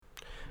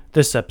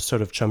This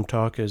episode of Chum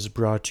Talk is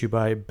brought to you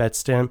by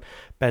BetStamp.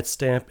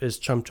 BetStamp is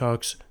Chum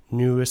Talk's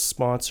newest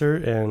sponsor,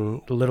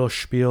 and a little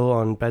spiel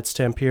on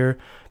BetStamp here.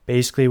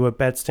 Basically, what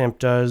BetStamp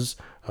does,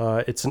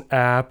 it's an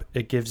app.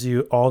 It gives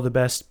you all the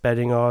best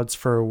betting odds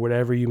for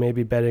whatever you may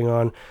be betting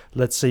on.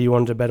 Let's say you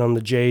wanted to bet on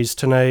the Jays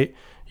tonight.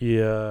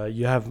 You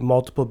have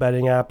multiple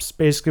betting apps.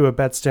 Basically, what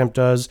BetStamp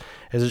does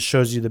is it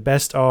shows you the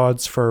best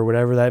odds for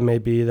whatever that may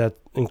be. That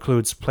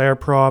includes player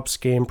props,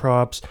 game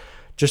props,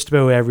 just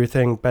about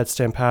everything.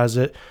 BetStamp has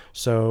it.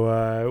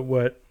 So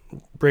what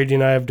Brady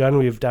and I have done,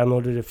 we've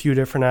downloaded a few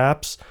different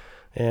apps,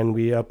 and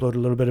we upload a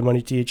little bit of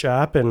money to each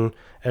app, and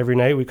every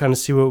night we kind of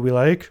see what we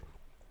like,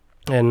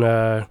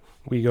 and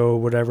we go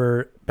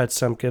whatever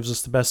BetStamp gives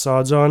us the best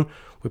odds on.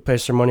 We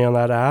place our money on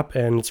that app,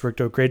 and it's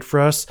worked out great for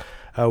us.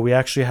 We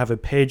actually have a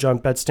page on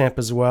BetStamp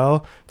as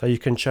well that you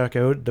can check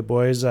out. The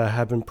boys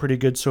have been pretty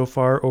good so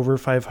far, over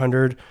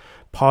 500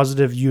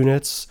 positive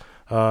units.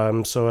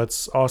 So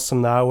it's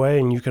awesome that way,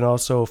 and you can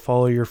also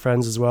follow your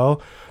friends as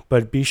well.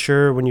 But be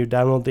sure when you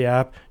download the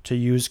app to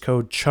use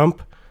code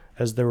CHUMP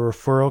as the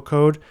referral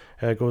code.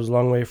 It goes a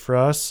long way for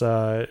us.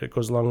 It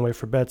goes a long way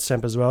for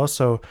BetStamp as well.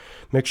 So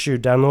make sure you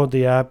download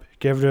the app,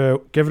 give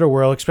it a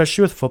whirl,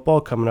 especially with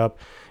football coming up.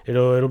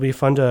 It'll be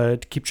fun to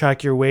keep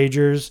track of your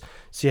wagers,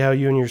 see how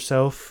you and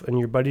yourself and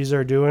your buddies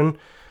are doing.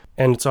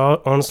 And it's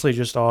honestly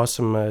just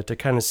awesome to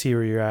kind of see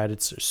where you're at.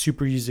 It's a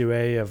super easy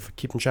way of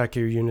keeping track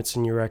of your units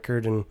and your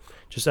record and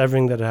just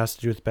everything that it has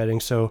to do with betting.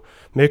 So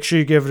make sure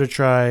you give it a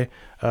try.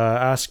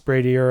 Ask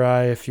Brady or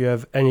I if you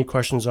have any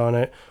questions on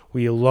it.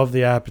 We love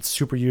the app. It's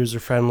super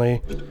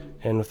user-friendly.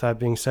 And with that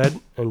being said,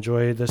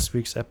 enjoy this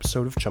week's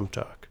episode of Chum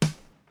Talk.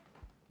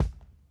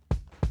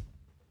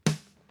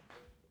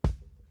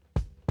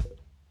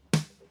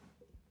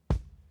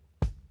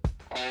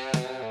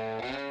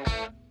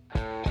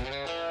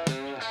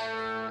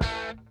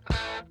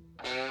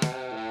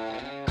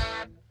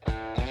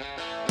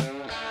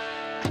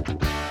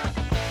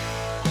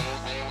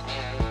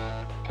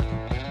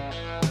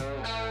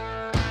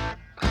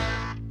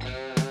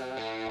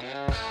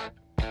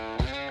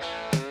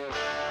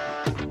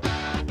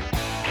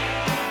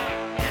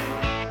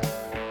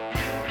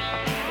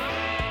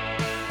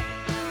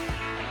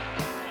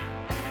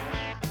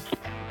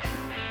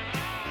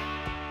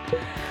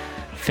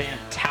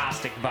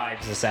 Fantastic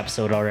vibes this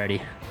episode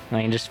already.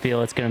 I can just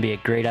feel it's going to be a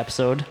great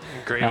episode.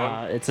 Great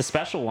one. It's a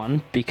special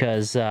one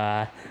because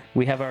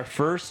we have our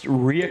first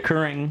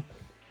reoccurring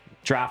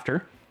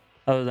drafter,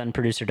 other than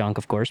Producer Dunk,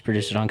 of course.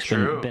 Producer Dunk's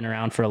been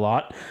around for a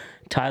lot.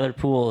 Tyler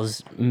Poole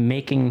is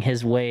making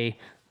his way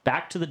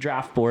back to the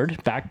draft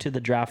board, back to the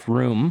draft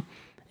room,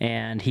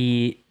 and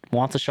he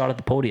wants a shot at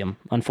the podium.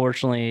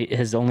 Unfortunately,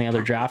 his only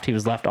other draft, he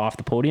was left off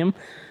the podium.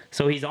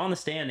 So he's on the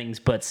standings,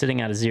 but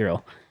sitting at a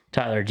 0.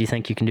 Tyler, do you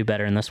think you can do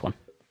better in this one?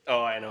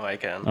 Oh, I know I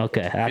can.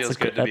 Okay. Feels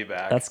good to be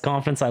back. That's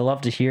confidence I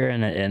love to hear,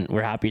 and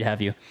we're happy to have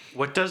you.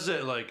 What does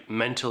it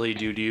mentally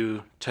do to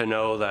you to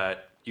know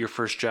that your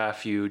first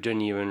draft you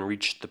didn't even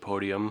reach the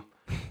podium?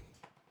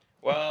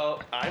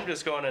 Well, I'm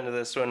just going into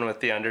this one with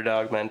the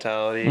underdog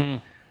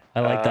mentality. I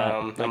like that.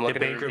 I'm The looking to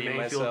Baker redeem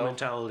Mayfield myself.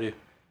 mentality.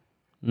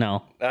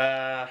 No,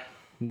 Uh,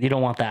 you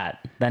don't want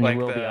that. Then Like you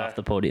will be the- off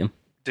the podium.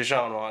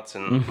 Deshaun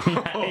Watson,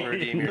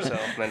 redeem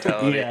yourself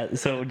mentality. Yeah,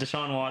 so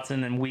Deshaun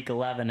Watson in week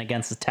 11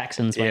 against the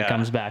Texans when he Yeah.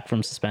 comes back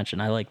from suspension.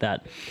 I like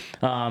that.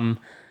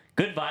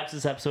 Good vibes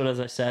this episode,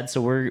 as I said.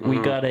 So we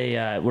got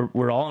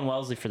we're all in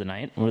Wellesley for the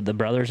night. The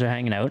brothers are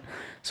hanging out.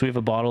 So we have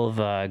a bottle of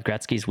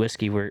Gretzky's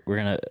whiskey. We're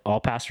gonna all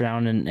pass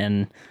around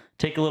and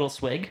take a little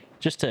swig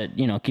just to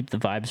keep the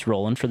vibes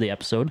rolling for the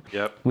episode.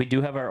 Yep. We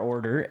do have our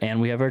order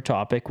and we have our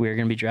topic. We're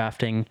gonna be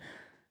drafting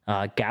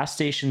gas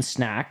station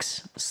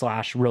snacks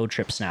 / road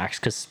trip snacks,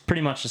 because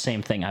pretty much the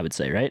same thing, I would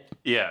say, right?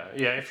 Yeah.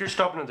 If you're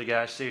stopping at the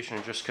gas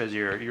station just because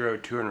you're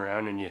out touring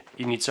around and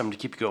you need something to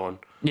keep you going.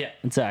 Yeah,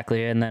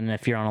 exactly. And then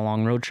if you're on a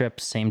long road trip,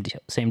 same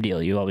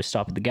deal. You always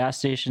stop at the gas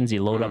stations,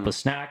 you load up with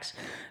snacks,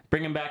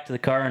 bring them back to the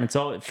car, and it's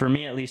all, for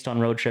me at least on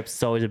road trips,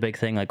 it's always a big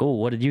thing. Like, oh,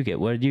 what did you get?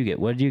 What did you get?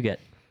 What did you get?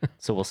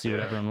 So we'll see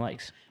what everyone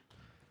likes.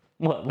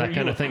 What That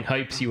kind of thing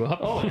hypes you up.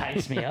 Oh, it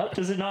hypes me up.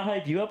 Does it not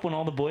hype you up when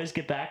all the boys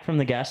get back from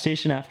the gas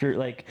station after,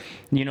 It's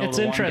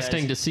the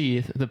interesting to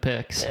see the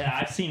picks. Yeah,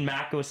 I've seen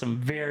Matt go some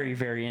very,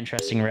 very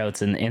interesting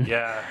routes, and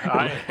Yeah.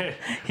 I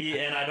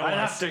I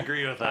have to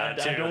agree with that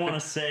too. I don't want to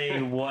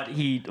say what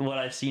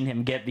I've seen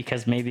him get,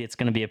 because maybe it's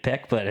going to be a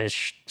pick, but it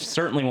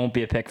certainly won't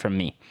be a pick from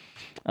me.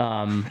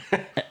 Yeah.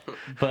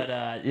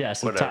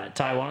 So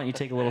Ty, why don't you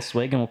take a little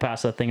swig and we'll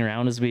pass that thing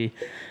around as we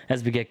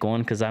get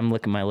going, because I'm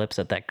licking my lips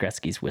at that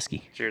Gretzky's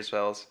whiskey. Cheers,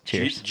 fellas.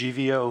 Cheers.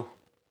 GVO.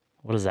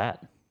 What is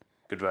that?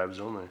 Good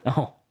vibes only.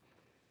 Oh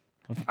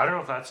I don't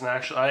know if that's an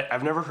actual.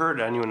 I've never heard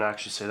anyone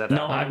actually say that.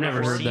 no, out I've loud,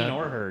 never heard seen that.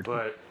 or heard.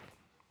 But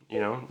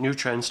new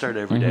trends start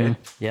every day.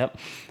 Yep.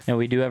 And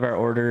we do have our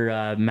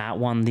order. Matt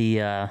won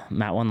the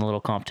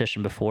little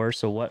competition before.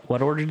 So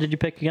what order did you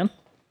pick again?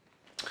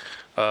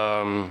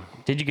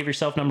 Did you give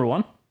yourself number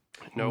 1?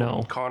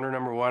 No. Connor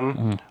number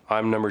 1.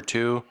 I'm number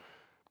 2.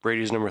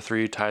 Brady's number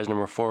 3. Ty's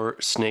number 4.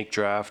 Snake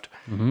draft.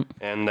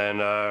 And then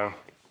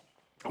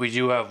We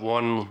do have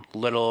one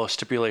little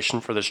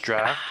stipulation for this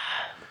draft.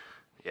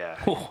 Yeah,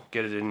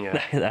 get it in,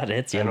 yeah. That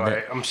hits you. I know,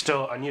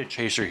 but- I need a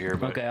chaser here,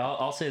 but Okay,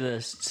 I'll say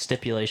the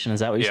stipulation.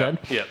 Is that what you yeah, said?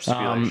 yeah,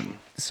 stipulation.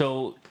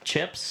 So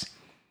chips,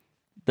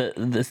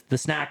 the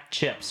snack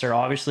chips are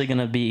obviously going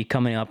to be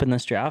coming up in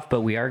this draft, but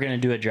we are going to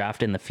do a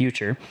draft in the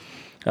future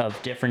of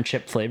different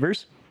chip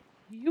flavors.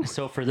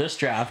 So for this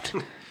draft,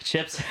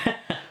 chips.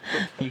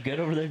 You good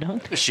over there,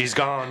 Dunk? She's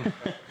gone.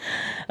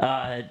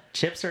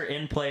 Chips are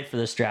in play for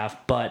this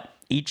draft, but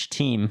each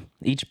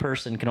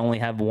person can only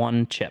have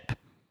one chip.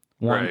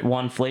 Right.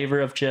 One flavor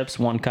of chips,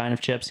 one kind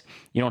of chips.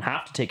 You don't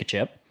have to take a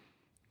chip,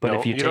 but No,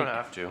 if you don't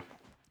have to.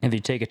 if you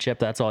take a chip,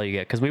 that's all you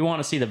get because we want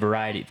to see the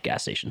variety of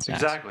gas station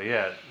snacks. Exactly,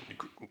 yeah.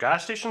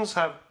 Gas stations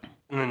have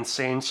an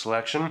insane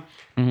selection.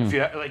 Mm-hmm. If you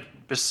like,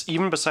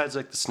 even besides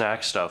like the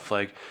snack stuff,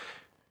 like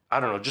I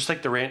don't know, just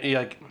like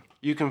like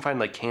you can find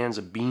like cans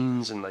of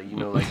beans and like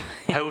like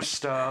house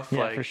stuff. Yeah,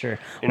 like, for sure.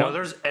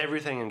 There's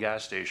everything in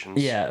gas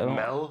stations. Yeah,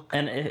 milk.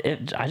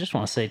 and I just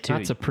want to say too,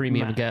 That's a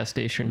premium gas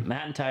station.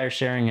 Matt and Ty are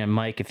sharing, and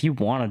Mike, if you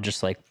want to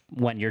just like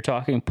when you're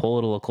talking, pull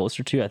it a little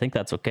closer to you. I think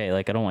that's okay.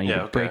 Like I don't want you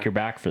to break your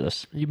back for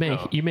this. You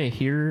may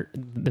hear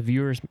the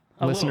viewers,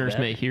 listeners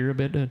bit. may hear a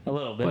bit. A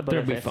little bit, but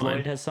they'll if, be if fine.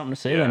 Lloyd has something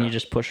to say, then you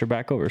just push her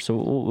back over. So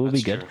we'll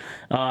be good.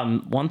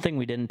 One thing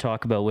we didn't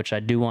talk about, which I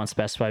do want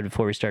specified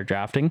before we start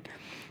drafting,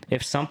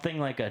 if something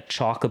like a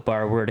chocolate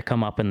bar were to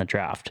come up in the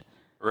draft,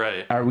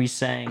 Right. are we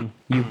saying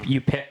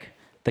you pick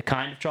the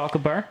kind of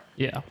chocolate bar?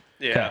 Yeah.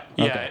 Yeah.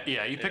 Okay.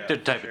 Yeah. You picked a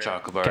type of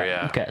chocolate bar.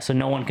 Yeah. Okay, so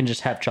no one can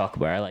just have chocolate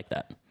bar. I like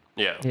that.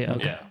 Yeah. Yeah,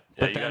 okay. Yeah.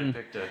 But you gotta then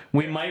pick the.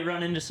 we might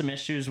run into some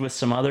issues with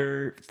some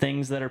other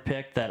things that are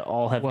picked that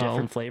all have Well,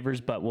 different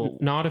flavors, but we'll.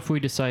 Not if we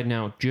decide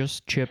now,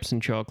 just chips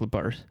and chocolate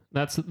bars.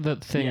 That's the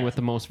thing Yeah. with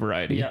the most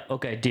variety. Yeah.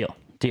 Okay. Deal.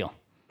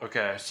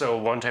 Okay, so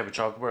one type of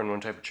chocolate bar and one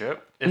type of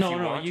chip. If No,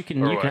 want, you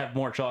can or you what? can have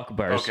more chocolate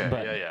bars. Okay,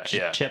 But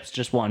yeah. chips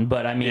just one.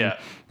 But I mean, Yeah.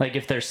 like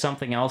if there's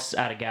something else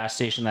at a gas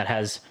station that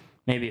has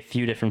maybe a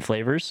few different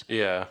flavors,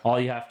 Yeah. all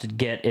you have to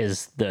get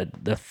is the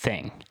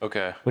thing,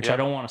 Okay. which yeah. I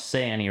don't want to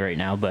say any right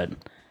now, but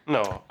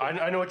No,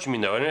 I know what you mean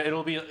though, and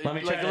it'll be me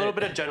like try a to- little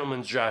bit of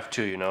gentleman's draft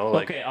too.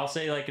 Like okay, I'll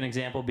say like an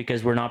example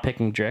because we're not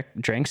picking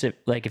drinks.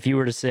 If you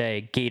were to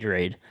say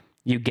Gatorade,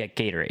 you get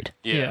Gatorade.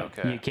 yeah. Yeah.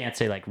 Okay. You can't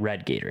say like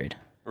red Gatorade,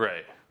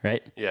 Right.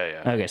 right?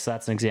 Yeah. Okay, so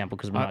that's an example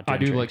because we're not I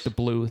doing do like drinks. the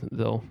blue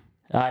though.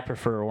 I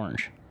prefer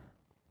orange.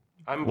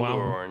 I'm blue Wow.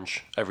 or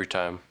orange every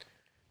time.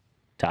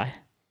 Ty?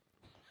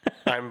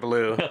 I'm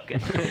blue. Okay.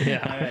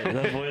 Yeah. All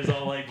right. The boys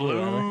all like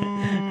blue.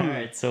 All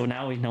right. So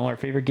now we know our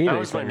favorite Gatorade That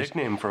was my flavors.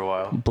 nickname for a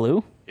while.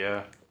 Blue?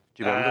 Yeah.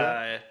 Do you remember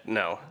that?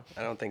 No,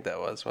 I don't think that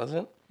was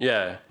it?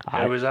 Yeah.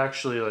 It was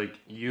actually like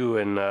you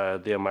and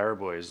the Amira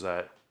boys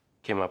that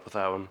came up with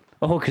that one.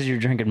 Oh, because you're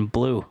drinking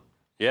blue.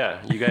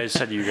 Yeah, you guys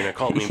said you were gonna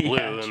call me blue,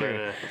 Yeah, and true. then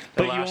it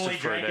But you lasted only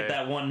for a drank day. it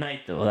that one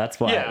night, though. That's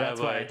why. Yeah, That's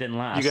why but it didn't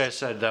last. You guys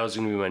said that was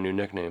gonna be my new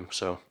nickname,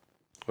 so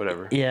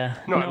whatever. Yeah.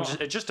 No,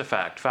 it's just a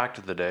fact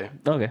of the day.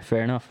 Okay.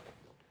 Fair enough.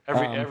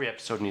 Every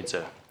episode needs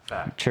a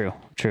fact. True.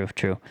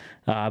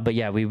 But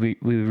yeah, we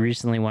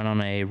recently went on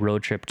a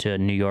road trip to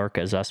New York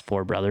as us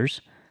four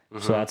brothers.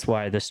 Mm-hmm. So that's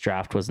why this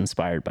draft was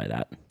inspired by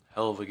that.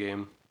 Hell of a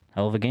game.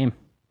 Hell of a game.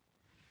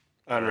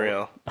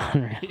 Unreal.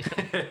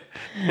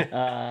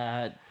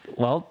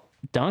 Well,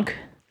 Dunk,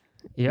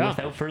 Yeah.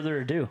 without further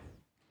ado,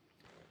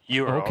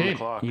 You are on Okay. the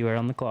clock. you are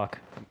on the clock.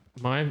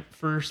 My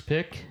first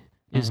pick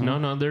is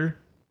none other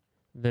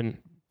than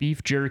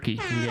beef jerky.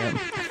 Yeah.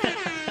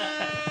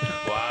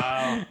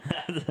 Wow.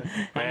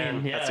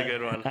 Man, Yeah, That's a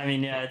good one. I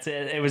mean, yeah,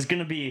 it was going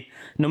to be,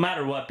 no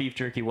matter what, beef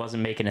jerky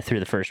wasn't making it through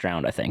the first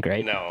round, I think,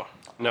 right? No.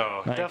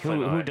 No, Like,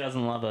 definitely who not.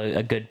 doesn't love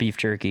a good beef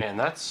jerky? Man,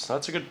 that's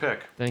a good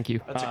pick. Thank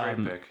you. That's a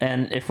great pick.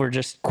 And if we're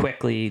just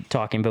quickly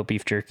talking about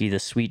beef jerky, the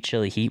sweet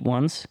chili heat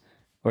ones,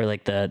 or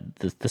like the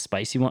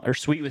spicy one, or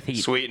sweet with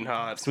heat, Sweet and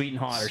hot. sweet and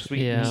hot, or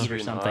sweet Yeah. and heat, Sweet or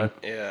and something. hot.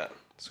 Yeah.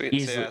 Sweet.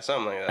 Easily- Yeah,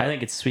 something like that. I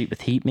think it's sweet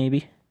with heat,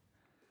 maybe.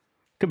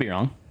 Could be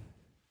wrong.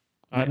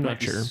 I'm Might not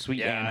be sure. Sweet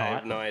yeah, and I hot.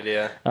 have no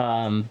idea.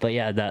 But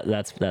yeah,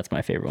 that's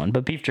my favorite one.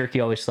 But beef jerky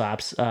always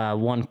slaps.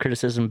 One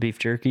criticism of beef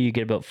jerky: you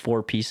get about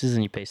 4 pieces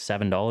and you pay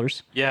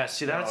 $7. Yeah,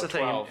 see, that's Oh, the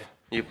thing. 12.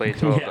 You pay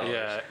 $12.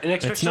 Yeah, and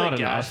especially not like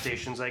gas enough.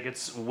 stations, like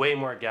it's way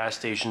more at gas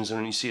stations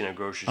than you see in a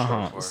grocery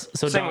store. For.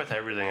 So Same don't- with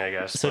everything, I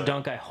guess. So but-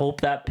 Dunk, I hope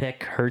that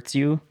pick hurts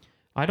you.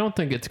 I don't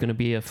think it's going to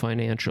be a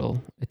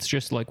financial. It's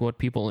just like what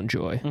people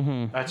enjoy.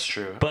 That's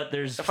true. But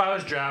there's if I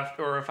was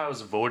if I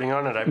was voting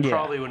on it, I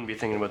probably wouldn't be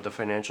thinking about the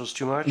financials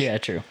too much. yeah,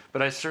 true.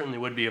 But I certainly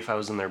would be if I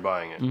was in there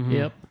buying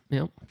it.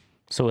 Yep.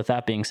 So with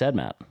that being said,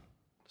 Matt,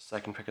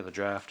 Second pick of the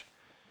draft.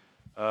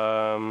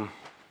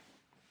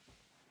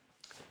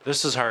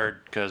 This is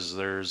hard because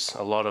there's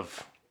a lot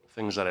of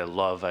things that I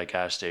love at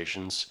gas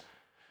stations.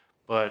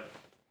 But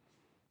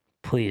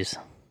please.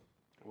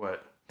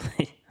 what?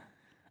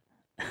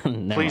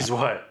 Never Please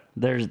mind. what?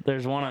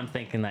 There's one I'm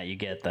thinking that you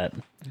get that.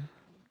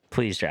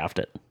 Please draft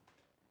it.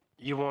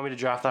 You want me to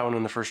draft that one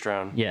in the first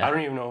round? Yeah. I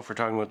don't even know if we're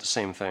talking about the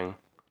same thing.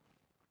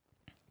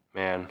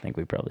 Man. I think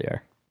we probably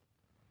are.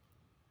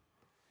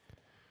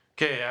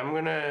 Okay, I'm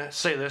gonna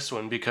say this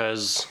one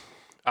because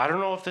I don't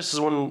know if this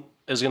one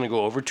is going to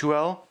go over too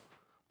well,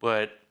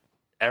 but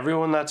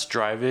everyone that's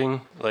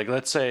driving, like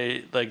let's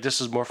say like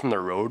this is more from the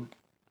road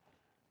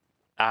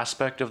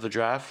aspect of the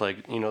draft,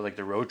 like like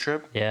the road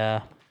trip.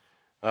 Yeah.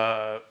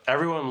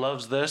 Everyone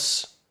loves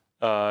this.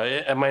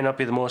 It might not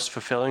be the most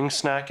fulfilling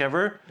snack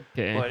ever,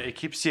 Okay. but it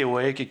keeps you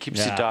awake. It keeps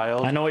you Yeah.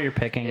 dialed. I know what you're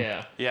picking.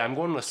 Yeah. Yeah, I'm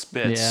going with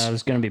Spitz. Yeah, it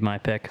was gonna be my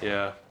pick.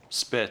 Yeah,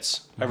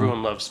 Spitz.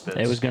 Everyone loves Spitz.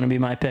 It was gonna be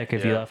my pick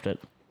if you Yeah. left it.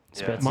 Yeah.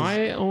 Spitz is-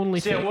 My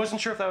only See, I thing,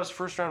 wasn't sure if that was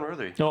first round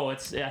worthy. Oh, I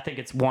think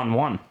it's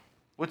 1-1.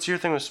 What's your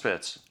thing with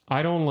Spitz?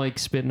 I don't like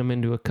spitting them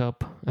into a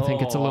cup. I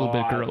think it's a little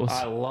bit gross.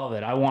 I love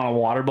it. I want a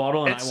water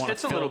bottle and It's- I want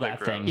it's to a fill little bit that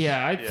gross. thing.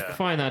 yeah, I Yeah.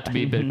 find that to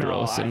be a bit No,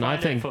 gross, and I find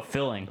it think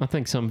fulfilling.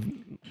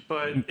 some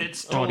But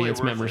it's totally audience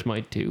worth members it.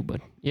 might too. But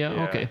yeah,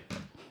 Yeah. okay.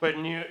 But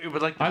it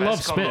would like the I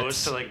best love combo is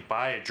Spitz. to like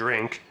buy a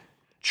drink,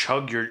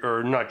 chug your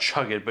or not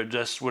chug it, but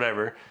just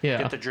whatever. Yeah.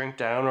 Get the drink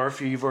down, or if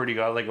you've already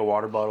got like a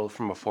water bottle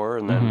from before,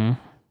 and then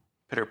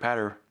pitter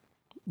patter,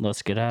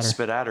 Let's get at her.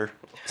 spit at her.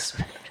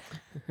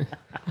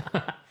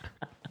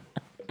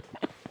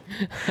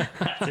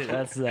 Dude,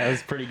 that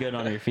was pretty good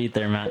on your feet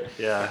there, Matt.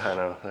 Yeah, I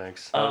know.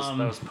 Thanks. That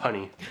was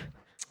punny.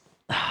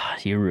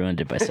 You ruined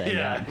it by saying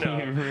Yeah, that. no.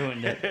 You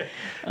ruined it.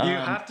 You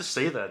have to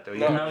say that though.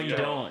 No, you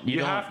don't. You, You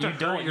don't. have to you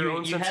don't. hurt your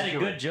own You sense had of a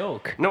humor. good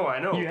joke. No, I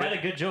know. You but had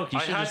a good joke. You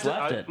I should had just to-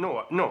 left it.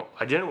 No,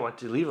 I didn't want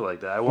to leave it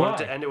like that. I wanted Why?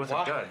 to end it with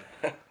a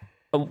dud.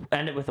 Oh,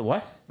 end it with a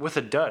what? With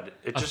a dud.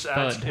 It just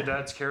adds thud. it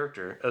adds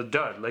character. A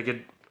dud, like a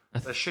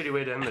shitty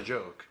way to end the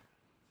joke.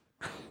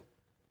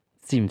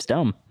 Seems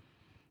dumb.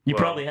 You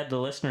Well- probably had the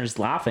listeners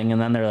laughing,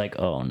 and then they're like,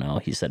 "Oh no,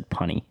 he said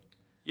punny."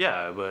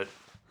 Yeah, but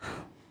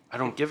I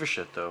don't give a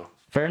shit though.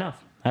 Fair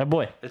enough.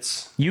 Attaboy.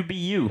 It's You be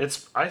you. I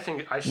still Why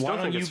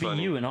don't think you it's be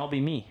funny. you and I'll be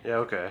me? Yeah,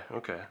 okay.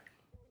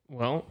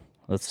 Well,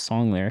 That's a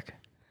song lyric.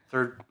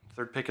 Third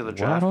pick of the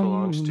draft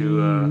belongs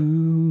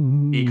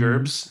to E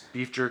Gerbs.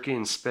 Beef jerky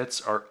and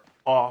Spitz are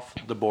off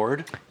the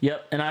board.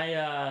 Yep, and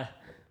I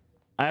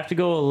have to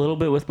go a little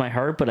bit with my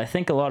heart, but I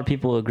think a lot of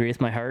people agree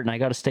with my heart, and I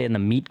got to stay in the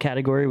meat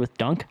category with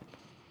Dunk.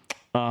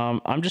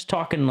 I'm just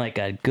talking like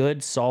a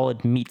good,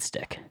 solid meat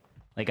stick,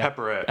 like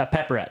Pepperette. A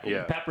pepperette.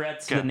 Yeah.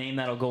 Pepperette's Okay. the name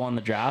that'll go on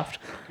the draft.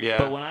 Yeah.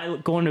 But when I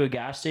go into a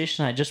gas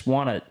station, I just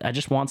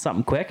want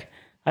something quick.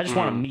 I just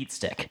want a meat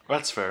stick.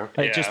 That's fair.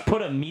 Like Yeah. just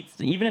put a meat,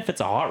 even if it's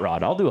a hot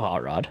rod, I'll do a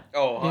hot rod.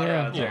 Oh, hot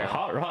Yeah. rods. Yeah, Are,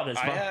 hot rod is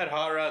I fun. had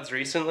hot rods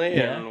recently,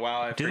 Yeah. and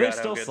wow, I Do forgot they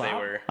still how good slap? they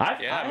were. I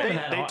yeah, haven't man.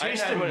 had they hot- I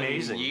taste had one in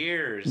amazing.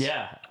 years.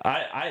 Yeah,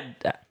 I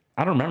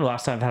don't remember the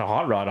last time I've had a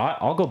hot rod.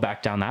 I'll go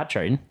back down that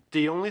train.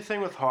 The only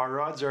thing with hot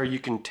rods are you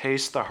can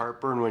taste the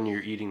heartburn when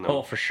you're eating them.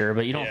 Oh, for sure,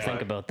 but you don't Yeah.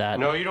 think about that.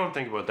 No, you don't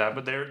think about that,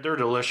 but they're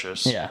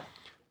delicious. Yeah.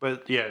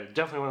 But yeah,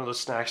 definitely one of those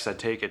snacks that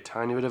take a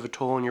tiny bit of a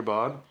toll on your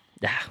bod.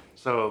 Yeah.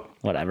 So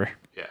Whatever.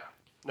 yeah,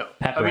 no.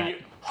 Pepperette. I mean,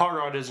 hot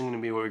rod isn't going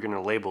to be what you're going to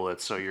label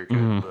it, so you're good.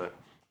 Mm-hmm. But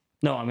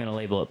No, I'm gonna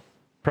label it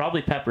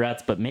probably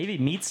pepperettes, but maybe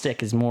meat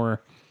stick is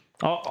more.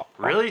 Oh,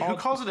 really, who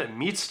calls it a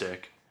meat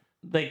stick?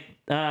 like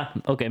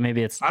okay,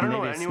 maybe it's. I don't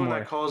maybe know it's anyone more,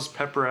 that calls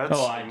pepperettes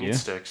Oh, I meat do.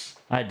 sticks.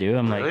 I do.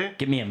 I'm Really? like,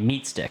 give me a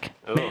meat stick.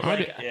 Oh.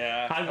 Like,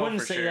 Yeah. I oh,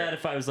 wouldn't for say sure. that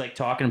if I was like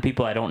talking to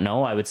people I don't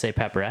know. I would say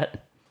pepperette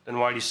Then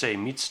why do you say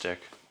meat stick?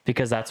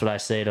 because that's what I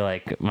say to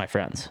like my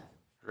friends.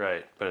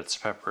 Right, but it's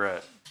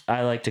pepperette.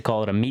 I like to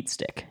call it a meat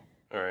stick.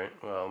 All right,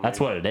 well, That's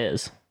maybe- what it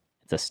is.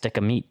 It's a stick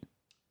of meat.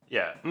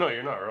 Yeah, no,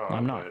 you're not wrong.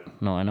 I'm not.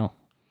 but No, I know.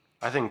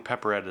 I think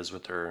pepperette is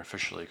what they're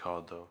officially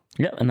called, though.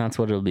 Yep, and that's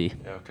what it'll be.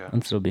 Yeah, okay.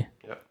 That's what it'll be.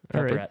 Yeah.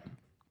 All right. Pepperette.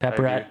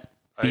 Pepperette,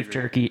 I beef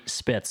agree. jerky,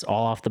 Spitz,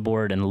 all off the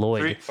board, and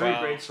Lloyd. Three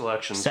Wow. great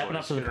selections. Stepping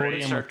boys. up to the Good ready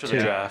podium start with to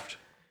the two. draft.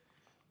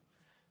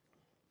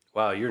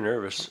 Wow, you're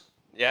nervous.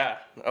 Yeah.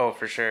 Oh,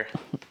 for sure.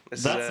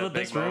 This That's is a what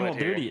big this room will moment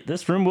do here. to you.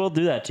 This room will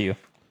do that to you.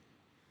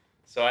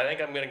 So I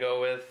think I'm gonna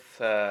go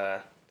with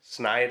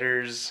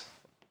Snyder's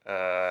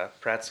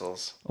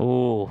pretzels.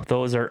 Oh,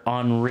 those are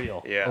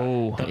unreal. Yeah.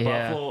 oh The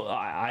yeah. buffalo,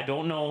 I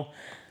don't know.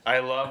 I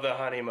love the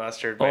honey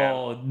mustard, man.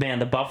 Oh man,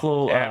 the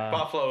buffalo. Yeah,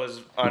 buffalo is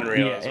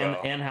unreal yeah, as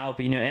well. and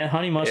jalapeno and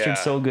honey mustard's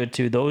Yeah. so good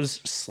too.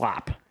 Those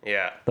slap.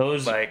 Yeah.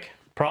 Those like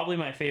probably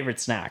my favorite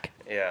snack.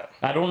 yeah.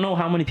 I don't know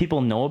how many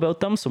people know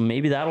about them, so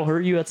maybe that'll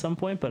hurt you at some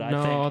point. But I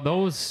No, think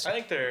those I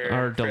think they're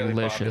Are fairly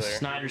delicious. popular.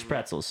 Snyder's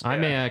pretzels. I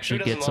may Yeah. actually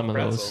Who doesn't get some of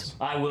love those. pretzels?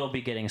 I will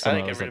be getting I some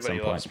think of those at some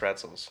everybody loves point.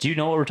 pretzels. Do you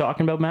know what we're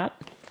talking about, Matt?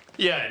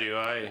 Yeah, I do.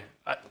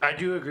 I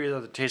do agree that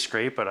they taste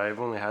great, but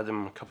I've only had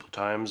them a couple of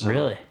times. and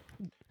Really?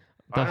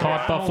 The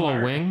hot buffalo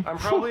I'm- wing. I'm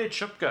probably a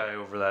chip guy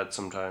over that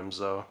sometimes,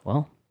 though.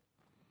 Well,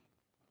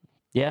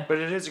 yeah. But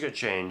it is a good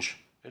change.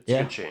 It's Yeah.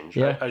 a good change.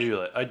 Yeah. I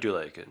do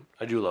like it.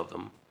 I do love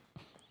them.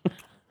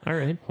 All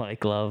right.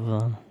 Like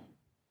love.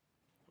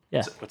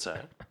 Yeah. What's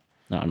that?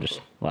 No, I'm just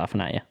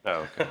laughing at you.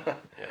 Oh, okay.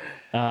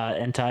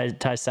 And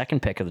Ty's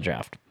second pick of the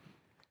draft.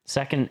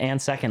 Second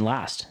and second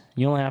last.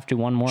 You only have to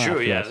do one more. True.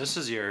 after Yeah, this. this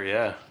is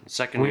your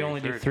second. We and only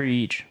do third. 3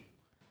 each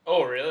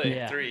Oh, really?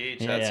 Yeah. 3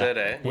 each. Yeah, That's yeah. it,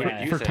 eh? What Yeah.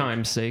 did you For think?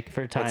 time's sake.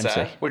 for time's that?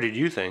 sake. What did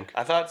you think?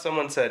 I thought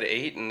someone said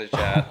 8 in the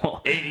chat.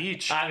 8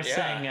 each. I was Yeah.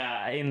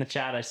 saying in the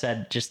chat, I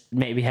said just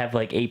maybe have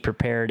like 8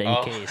 prepared in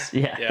Oh, case.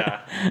 Yeah.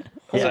 Yeah.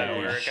 I was Yeah, at yeah,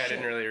 work. I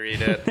didn't really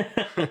read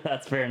it,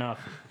 That's fair enough.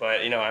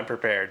 but I'm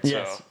prepared.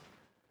 Yes. So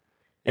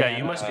Yeah,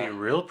 you must be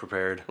real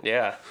prepared.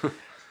 yeah.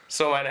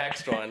 So my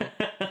next one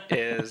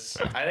is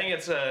I think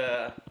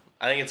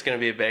it's gonna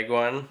be a big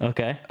one.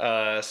 Okay.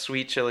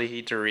 Sweet chili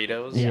heat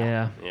Doritos.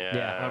 Yeah.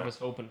 Yeah. I was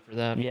hoping for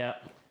that. Yeah.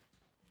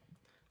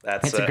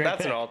 That's It's a great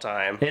that's an pick. all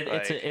time.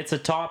 It's a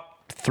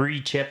top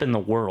 3 chip in the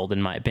world,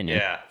 in my opinion.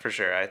 Yeah, for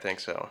sure. I think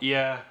so.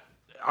 Yeah,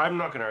 I'm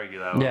not gonna argue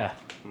that one. Yeah.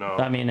 No.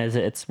 I mean,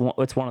 it's one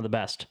of the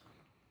best.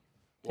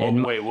 Well,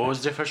 and- wait, what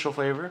was the official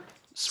flavor?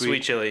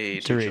 Sweet chili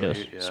heat.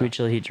 Doritos. yeah. Sweet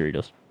chili heat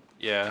Doritos.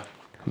 Yeah,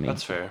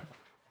 that's fair.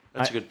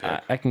 That's a good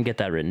pick. I can get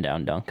that written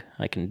down, Dunk.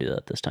 I can do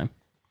that this time.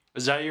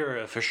 Is that your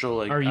official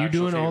like? Are you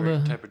actual doing all favorite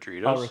the- type of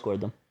Doritos? I'll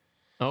record them.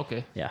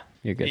 Okay. Yeah,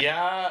 you're good.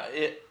 Yeah,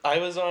 I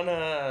was on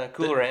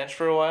Cool Ranch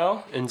for a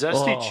while. And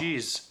zesty Oh.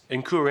 cheese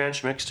and Cool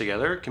Ranch mixed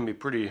together can be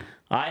pretty.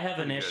 I have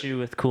an issue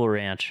with Cool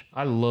Ranch.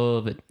 I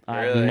love it.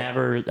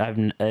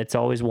 Really? It's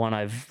always one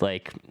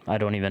I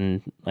don't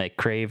even like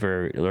crave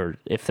or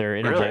if they're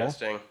in a bowl.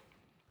 Interesting.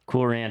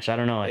 Cool Ranch, I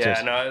don't know. It's Yeah,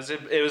 just, no,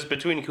 it was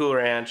between Cool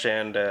Ranch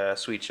and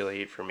Sweet chili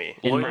heat for me.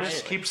 in Well, my- it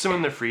just keeps them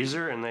in the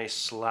freezer and they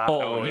slap.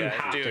 Oh, you yeah,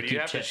 have to dude, keep you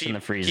have chips to in the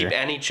freezer. Keep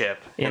any chip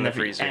in the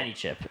freezer. Any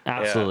chip.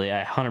 Absolutely.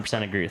 I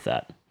 100% agree with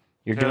that.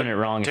 You're doing it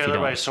wrong if you Taylor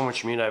don't. buys so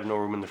much meat, I have no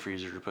room in the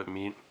freezer to put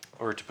meat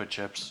or to put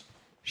chips.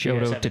 Do you Shout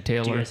guys out have to Do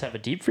you Taylor. guys have a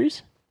deep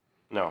freeze?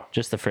 No,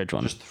 Just the fridge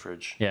one. just the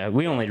fridge. Yeah,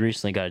 we only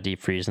recently got a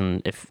deep freeze,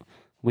 and if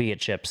we get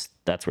chips,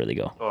 that's where they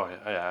go. Oh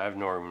yeah, I have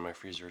no room in my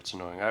freezer. It's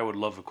annoying. I would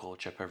love a cola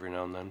chip every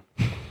now and then.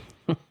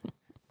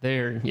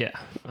 There, yeah,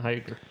 I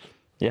agree.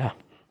 Yeah,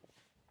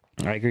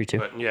 I agree too.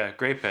 But yeah,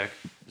 great pick.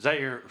 Is that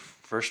your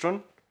first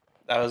one?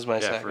 That was my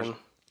Yeah, second. first.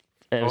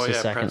 It was Oh the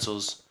yeah, second.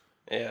 pretzels.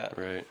 Yeah.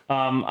 Right.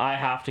 I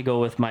have to go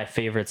with my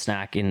favorite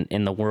snack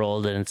in the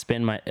world, and it's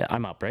been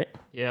I'm up, right?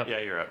 Yep. Yeah,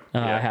 you're up.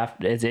 I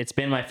it's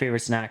been my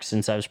favorite snack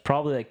since I was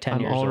probably like 10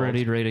 I'm years already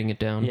old. writing it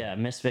down. Yeah,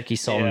 Miss Vicky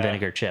salt and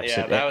vinegar chips.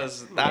 Yeah,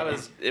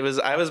 It-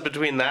 I was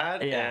between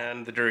that Yeah.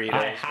 and the Doritos.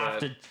 I have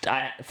but-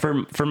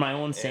 to for my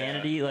own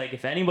sanity. Like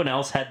if anyone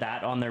else had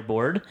that on their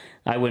board,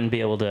 I wouldn't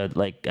be able to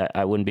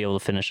I wouldn't be able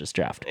to finish this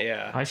draft.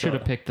 Yeah. I should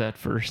have picked that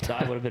first.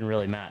 I would have been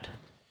really mad.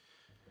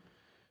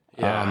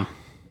 Yeah.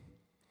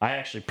 I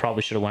actually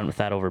probably should have went with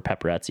that over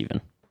pepperettes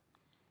even.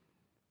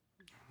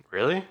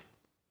 Really?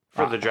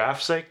 For the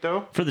draft's sake,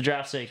 though? For the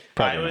draft's sake,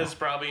 I probably was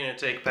probably gonna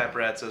take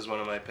pepperettes as one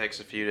of my picks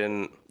if you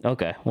didn't. no.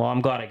 Okay. Well,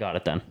 I'm glad I got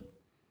it then.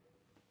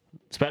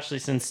 Especially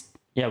since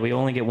we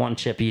only get one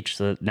chip each,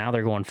 so now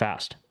they're going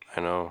fast. I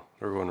know.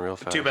 They're going real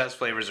fast. Two best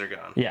flavors are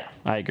gone. Yeah,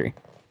 I agree.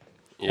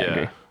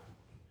 Yeah.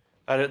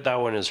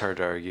 That one is hard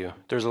to argue.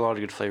 There's a lot of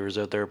good flavors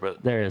out there,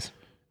 but There is.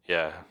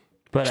 yeah.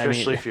 But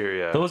Especially I mean, if you're,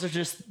 yeah. those are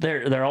just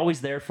they're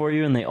always there for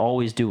you, and they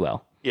always do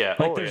well. Yeah.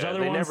 Like oh, there's yeah. other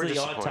They ones never the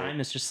odd disappoint.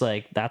 time it's just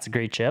like that's a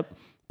great chip,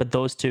 but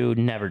those two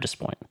never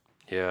disappoint.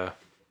 Yeah.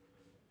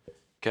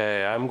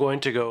 Okay, I'm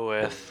going to go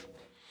with.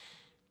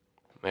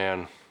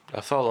 Man,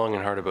 I thought long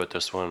and hard about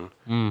this one.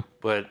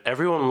 But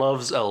everyone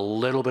loves a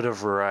little bit of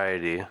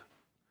variety.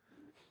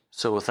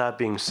 So, with that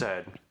being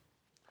said,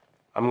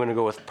 I'm going to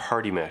go with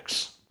Party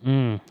Mix.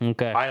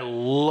 Okay. I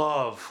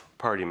love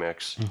Party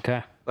Mix.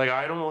 Okay. Like,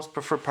 I'd almost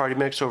prefer Party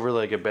Mix over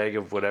like a bag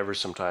of whatever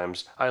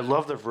sometimes. I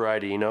love the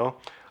variety, you know?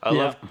 I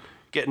love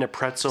getting a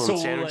pretzel So,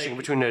 and sandwiching like-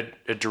 between a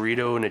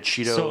Dorito and a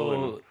Cheeto.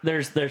 So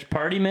there's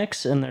Party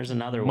Mix and there's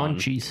another one.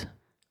 Munchies.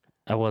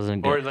 I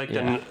wasn't good. or like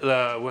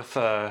the with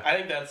I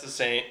think that's the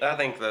same. I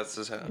think that's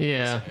the same.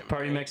 Yeah.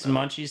 Party Mix and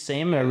Munchies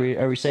same. Are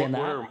we saying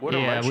that? what are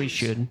Yeah, we Munchies?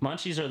 should.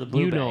 Munchies are the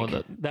blue You bag. know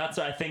that. That's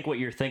I think what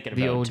you're thinking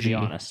The about. To be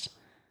OG. honest,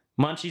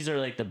 Munchies are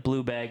like the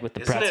blue bag with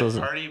the Isn't pretzels. it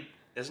party?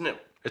 Isn't it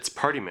It's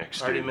Party Mix,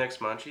 party dude. mix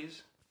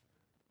munchies?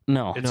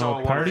 No, It's No, all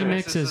one Party thing.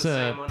 Mix This is the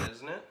a same one,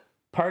 isn't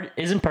it?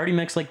 isn't Party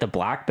Mix like the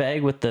black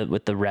bag with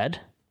the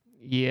red?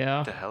 yeah.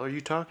 What the hell are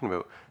you talking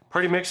about?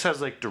 Party Mix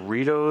has like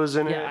Doritos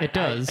in it. It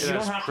does. You It don't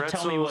has have to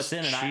tell me what's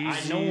in it. I know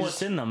pretzels,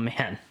 what's in them,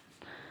 man.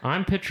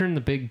 I'm picturing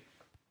the big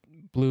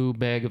blue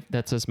bag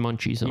that says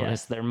Munchies on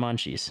Yes, it. they're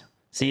Munchies.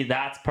 See,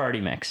 that's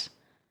Party Mix.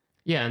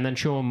 Yeah, and then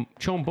show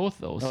them both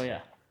those. Oh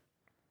yeah.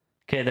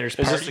 Okay, there's Is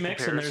this Party the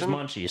Mix and there's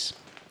comparison? Munchies.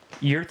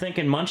 You're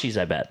thinking Munchies,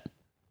 I bet.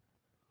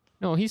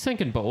 No, he's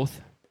thinking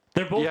both.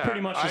 They're both Yeah,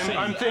 pretty much the same.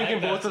 I'm thinking I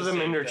think both that's of the them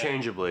same thing.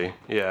 interchangeably.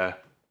 Yeah.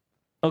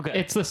 Okay.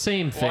 It's the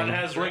same thing. One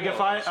has Like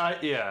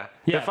if Yeah,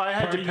 if I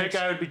had to Party pick, Mix-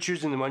 I would be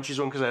choosing the Munchies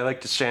one because I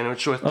like the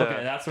sandwich with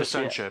Okay, that's the what-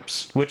 sun yeah.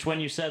 chips. Which when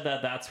you said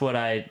that, that's what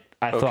I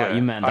thought Okay.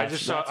 you meant. I That's,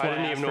 just thought- that's I why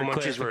didn't asked even know for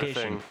Munchies were a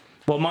clarification. thing.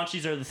 Well,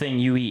 Munchies are the thing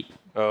you eat.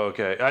 Oh,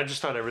 okay. I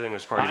just thought everything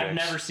was Party I've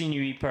Mix. never seen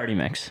you eat Party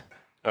Mix.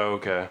 Oh,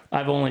 okay.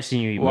 I've only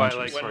seen you eat Well, I Munchies.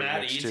 like When Party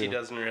Matt Mix eats, too. he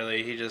doesn't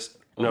really. He just.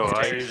 No,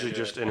 I tears usually into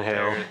just it.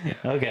 inhale.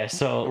 Okay,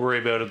 so Worry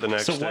about it the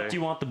next so day. what do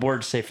you want the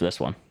board to say for this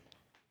one?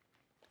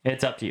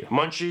 It's up to you.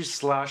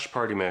 Munchies /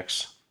 Party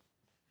Mix.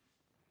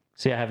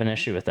 See, I have an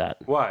issue with that.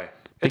 Why?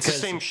 It's the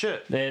Because- same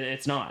shit.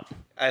 It's not.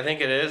 I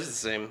think it is the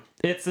same.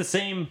 It's the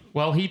same.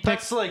 Well, he picked.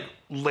 That's like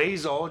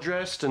Lay's all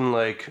dressed and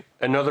like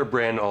another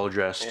brand all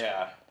dressed.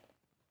 Yeah.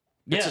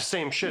 It's Yeah. the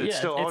same shit. It's Yeah,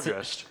 still all it's a-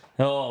 dressed.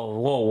 Oh,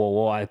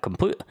 whoa! I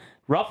completely.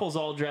 Ruffles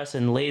all dress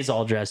and Lay's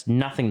all dress,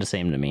 nothing the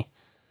same to me.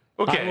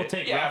 I will Okay.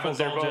 take Yeah, but Ruffles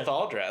they're all both dressed.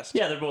 all dressed.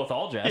 Yeah, they're both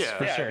all dressed Yeah.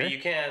 for Yeah, sure. but you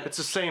can't. It's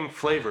the same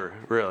flavor,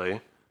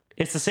 really.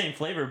 It's the same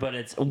flavor,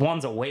 but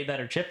one's a way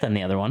better chip than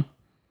the other one.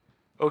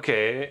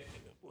 Okay.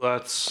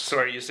 That's. So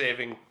are you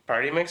saving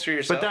party mix for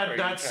yourself? But or are you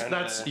that's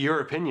trying to- your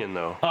opinion,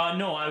 though.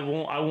 No, I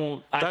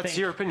won't. I That's think,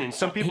 your opinion.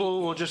 Some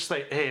people will just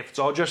say, "Hey, if it's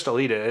all dressed, I'll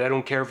eat it. I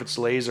don't care if it's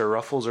Lay's or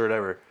Ruffles or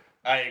whatever."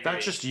 I agree.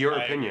 That's just your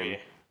I opinion. agree.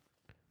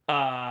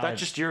 That's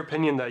just your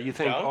opinion that you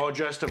think Dunk? all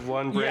dressed of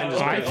one Yeah, brand is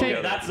well, I better think-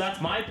 than the other. that's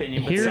my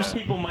opinion. But Here's- some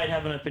people might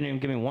have an opinion.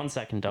 Give me 1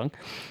 second, Dunk.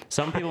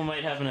 Some people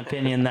might have an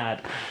opinion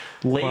that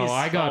Lay's Well,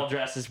 I got- all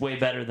dress is way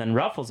better than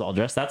Ruffles all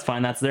dress. That's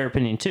fine. That's their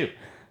opinion too.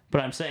 But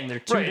I'm saying they're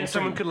two Right, different. and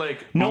someone could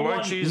like No one-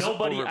 Munchies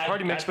nobody- over I-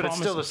 Party Mix, I but it's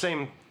still the promise-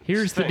 same.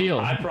 Here's the thing. deal.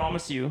 I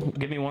promise you.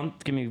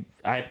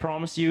 I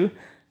promise you.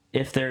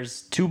 If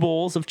there's 2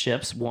 bowls of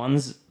chips,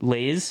 one's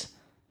Lay's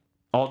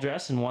all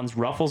dress and one's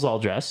Ruffles all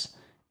dress,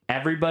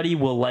 everybody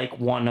will like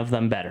one of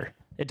them better.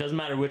 It doesn't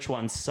matter which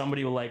one.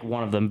 Somebody will like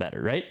one of them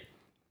better, right?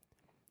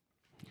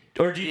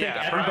 Or do you think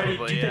Yeah, everybody?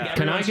 probably, Do you think yeah.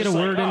 Can I everyone's get a just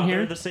word like, in "Oh, here?"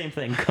 They're the same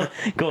thing.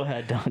 Go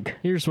ahead, Dunk.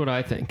 Here's what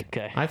I think.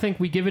 Okay. I think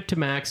we give it to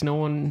Max. No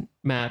one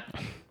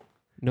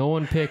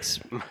picks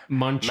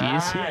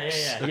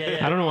Munchies.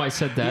 Yeah. I don't know why I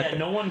said that Yeah,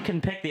 no one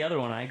can pick the other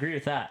one. I agree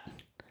with that.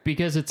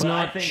 because it's But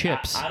not I think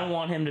chips. I don't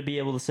want him to be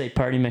able to say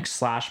Party Mix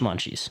 /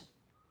 Munchies.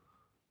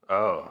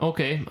 Oh,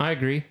 Okay, I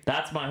agree,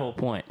 That's my whole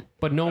point.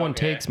 but no one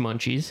Okay. takes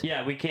Munchies.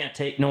 Yeah, we can't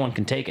take. No one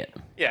can take it.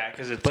 Yeah,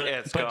 because it's But-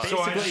 it's but gone. so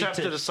I just basically have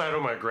to to- decide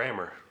on my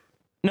grammar,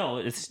 No,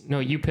 it's No,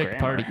 you picked Grammar.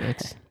 Party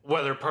Mix.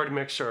 whether Party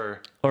Mix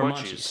or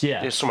Munchies,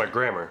 yeah. So my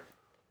grammar.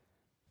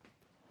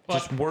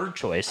 just word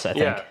choice. I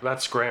think. Yeah,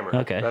 that's grammar.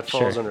 Okay. that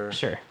falls sure, under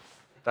sure.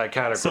 that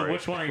category. So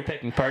which one are you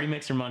picking? Party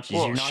Mix or Munchies?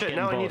 Well, You're not shit. getting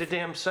Now both. I need a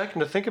damn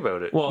second to think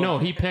about it. Well, No,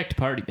 he picked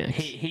Party Mix.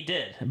 he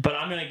did, but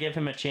I'm gonna give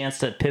him a chance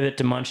to pivot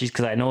to Munchies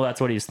because I know that's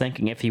what he was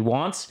thinking if he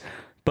wants.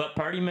 But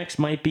Party Mix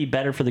might be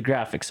better for the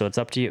graphics, so it's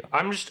up to you.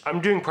 I'm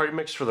doing Party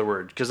Mix for the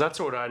word because that's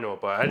what I know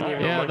about. I didn't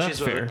even Yeah, know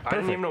that's Munchies fair. was. I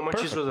didn't even know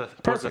Munchies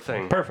was a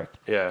thing. Perfect.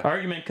 Yeah.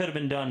 Argument could have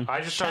been done.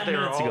 I just thought 10 they were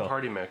minutes all ago.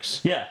 Party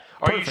Mix. Yeah.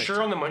 Are you perfect.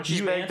 sure on the Munchies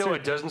You bag though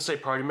answered- it doesn't say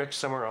Party Mix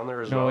somewhere on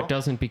there as No, well? it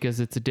doesn't because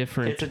it's a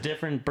different. It's a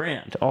different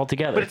brand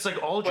altogether. But it's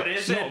like all But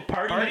dress. is No, it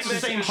Party Party Mix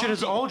It's the Mix? same shit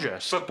as all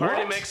dress. But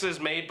Party What? Mix is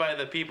made by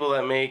the people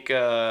that make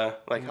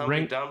like Humpty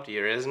Ring- Dumpty,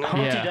 or isn't it?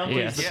 Humpty Yeah, Dumpty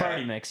yes. is the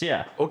Party Mix,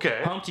 yeah.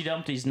 Okay. Humpty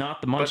Dumpty's not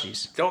the But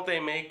Munchies. don't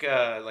they make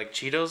like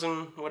Cheetos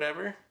and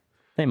whatever?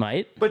 They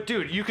might. But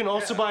dude, you can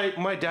also buy.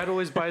 My dad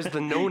always buys the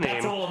no name.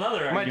 That's a whole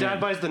other argument. My dad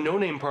buys the no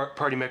name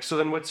Party Mix. So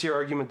then, what's your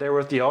argument there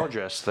with the all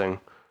dress thing?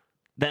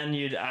 Then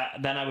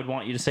then I would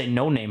want you to say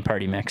no name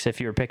Party Mix if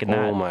you were picking that.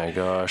 Oh my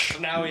gosh.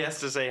 Now he has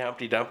to say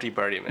Humpty Dumpty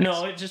Party Mix. No,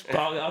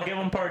 I'll give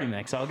him Party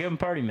Mix. I'll give him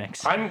Party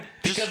Mix. I'm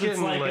just Because it's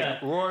getting like like a-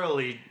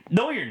 royally.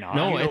 No, you're not.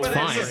 No, You know it's what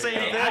fine. it is. It's the same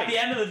Hey, thing. At the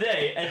end of the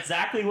day,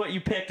 exactly what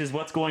you picked is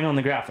what's going on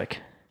the graphic.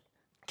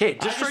 Okay,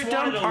 I just write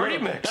down wanted a Party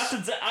little- Mix.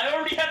 I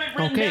already have it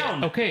written Okay,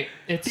 down. okay.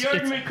 It's The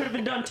argument could have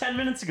been done 10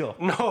 minutes ago.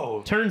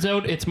 No. turns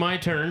out it's my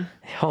turn.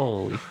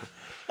 Holy.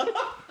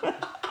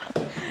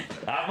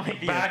 That might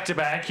be Back to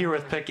back here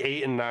with pick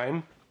 8 and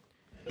 9.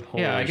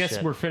 Yeah, I Holy guess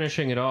shit. we're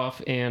finishing it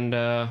off, and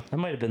That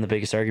might have been the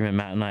biggest argument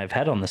Matt and I have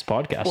had on this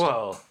podcast.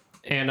 Well,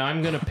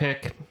 I'm gonna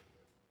pick.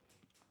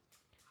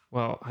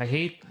 Well, I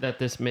hate that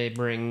this may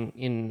bring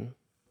in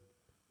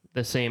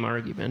the same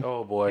argument.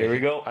 oh boy. Here we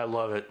go. I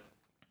love it.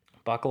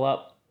 Buckle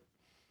up.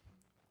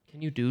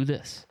 Can you do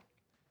this?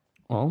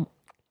 Well,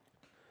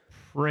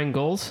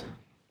 Pringles.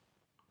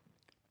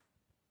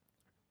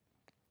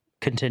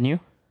 continue.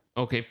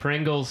 Okay,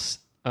 Pringles.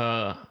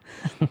 I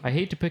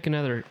hate to pick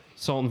another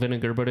salt and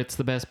vinegar, but it's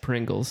the best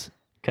Pringles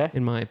Okay.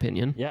 in my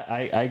opinion. Yeah,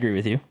 I agree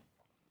with you.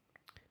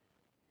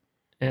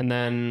 And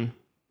then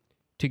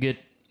to get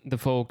the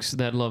folks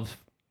that love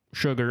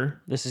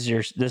sugar, This is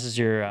your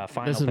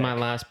final. this is my pick.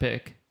 last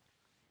pick.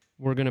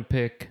 We're gonna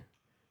pick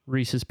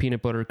Reese's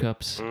peanut butter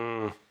cups,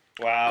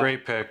 Wow.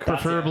 Great pick.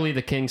 preferably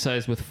the king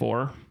size with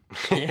 4.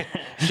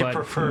 But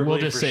Preferably we'll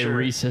just for say sure.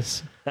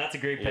 Reese's. That's a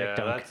great pick, Yeah,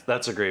 Dunk.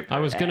 that's a great pick. I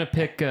was gonna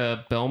pick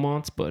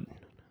Belmont's, but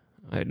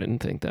I didn't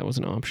think that was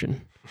an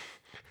option.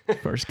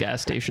 First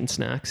gas station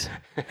snacks.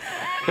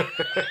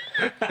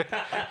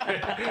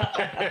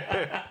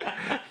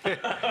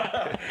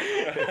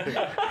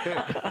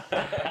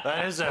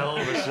 That is a hell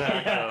of a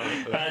snack,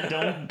 though. I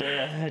don't.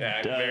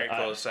 Yeah, very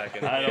close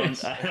second. I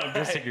don't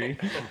disagree.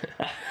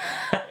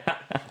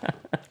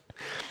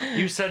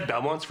 You said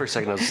Belmont's for a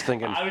second. I was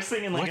thinking. I was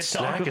thinking like What a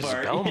snack taco is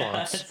bar.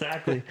 Belmont's? Yeah,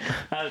 exactly.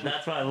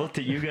 That's why I looked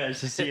at you guys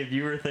to see if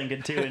you were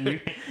thinking too, and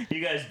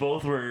you guys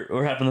both were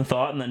having the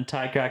thought, and then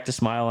Ty cracked a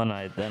smile,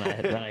 and then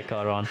I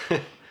caught on.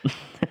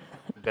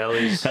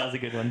 Bellies. That was a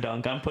good one,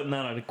 Dunk. I'm putting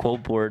that on a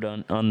quote board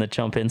on the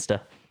Chump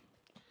Insta.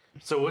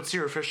 So what's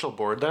your official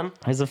board then?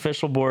 His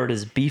official board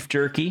is beef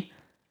jerky,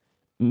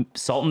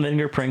 salt and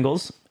vinegar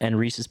Pringles, and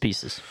Reese's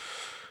Pieces.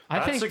 I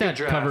That's a think good that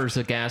draft. covers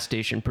a gas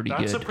station pretty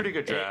That's good. a pretty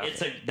good draft.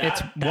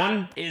 It's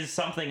one- that is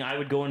something I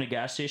would go in a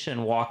gas station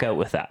and walk out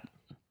with that.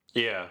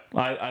 Yeah.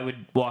 I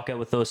would walk out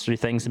with those 3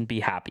 things and be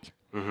happy.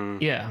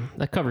 Yeah,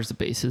 that covers the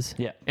bases.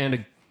 Yeah. And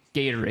a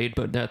Gatorade,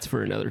 but that's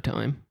for another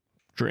time.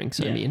 Drinks,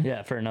 Yeah, I mean.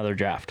 yeah, for another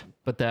draft.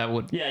 But that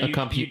would Yeah,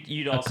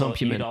 you'd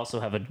also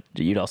have a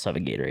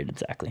Gatorade,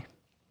 exactly.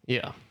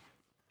 Yeah.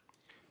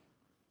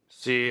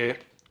 See,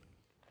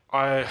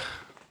 I'm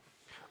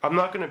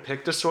not gonna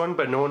pick this one,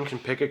 but no one can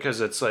pick it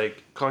because it's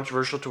like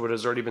controversial to what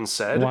has already been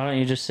said. Why don't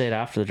you just say it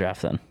after the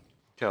draft then?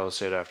 Okay, I'll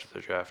say it after the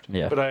draft.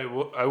 Yeah. But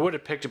I would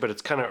have picked it, but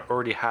it's kind of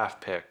already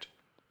half picked.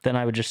 Then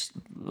I would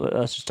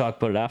let's just talk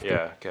about it after.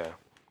 Yeah. Okay.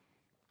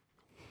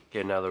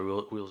 Okay. Now the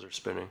wheels are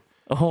spinning.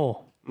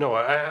 Oh, No,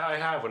 I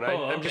have one. I'm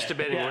okay. just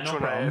debating Yeah, which no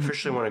one I problem.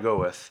 officially want to go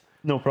with.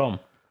 no problem.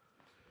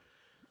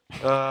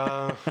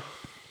 Uh,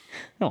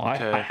 No, I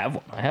Okay. have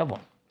one. I have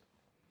one.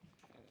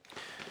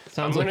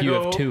 Sounds I'm like gonna you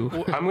go, have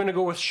two. I'm gonna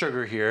go with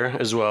sugar here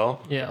as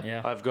well. Yeah.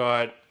 Yeah. I've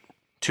got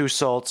 2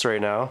 salts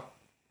right now.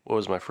 What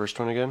was my first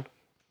one again?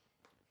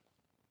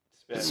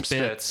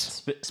 Spits.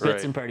 Spits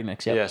Right. and party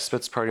mix. Yep. Yeah,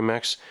 Spitz Party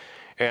Mix.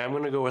 And I'm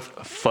gonna go with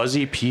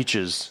Fuzzy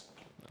Peaches.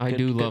 I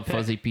do love pick.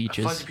 fuzzy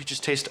peaches. Fuzzy Peaches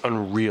taste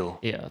unreal.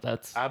 Yeah,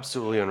 that's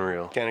Absolutely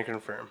unreal. Can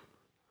confirm.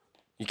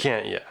 You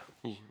can't. Yeah.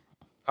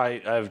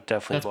 I've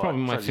definitely. that's bought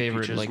probably my Fuzzy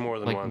favorite, Peaches like more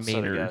than like once at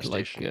a Maynard, gas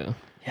like station.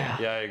 Yeah.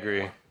 Yeah, I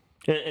agree.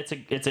 It's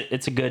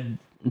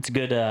a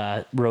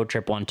good road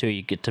trip one too.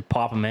 You get to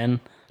pop them in.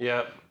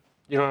 Yeah.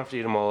 You don't have to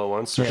eat them all at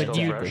once. They're Yeah, still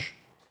exactly. fresh.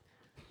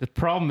 The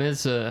problem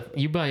is,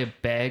 you buy a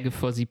bag of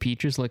fuzzy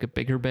peaches, like a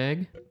bigger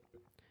bag.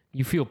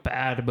 You feel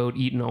bad about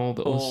eating all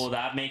those. Oh,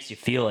 that makes you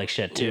feel like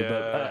shit too. But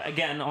Yeah.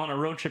 again, on a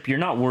road trip, you're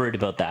not worried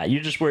about that.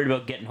 You're just worried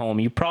about getting home.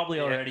 You probably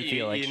already you,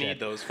 feel like you shit. need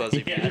those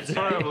fuzzy Yeah, peaches.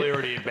 Probably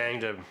already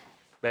banged a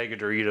bag of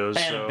Doritos.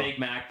 And so. a Big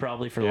Mac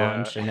probably for Yeah.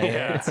 lunch, and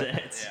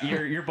it's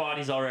your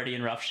body's already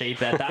in rough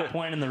shape at that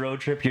point in the road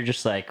trip. You're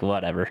just like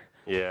whatever,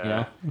 Yeah. you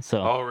know.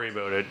 So I'll worry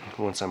about it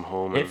once I'm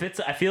home. I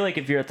feel like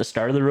if you're at the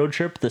start of the road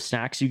trip, the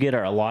snacks you get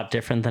are a lot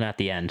different than at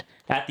the end.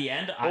 At the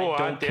end, I don't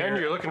at the care. end,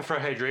 you're looking for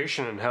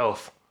hydration and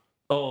health.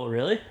 Oh,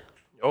 really?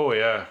 Oh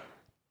yeah.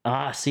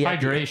 See,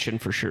 Hydration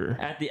for sure.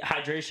 At the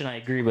hydration, I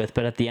agree with,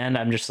 but at the end,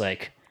 I'm just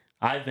like,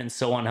 I've been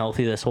so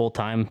unhealthy this whole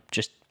time.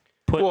 Just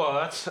put, Well,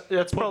 that's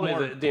probably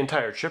more- the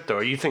entire trip though.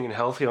 Are you thinking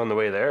healthy on the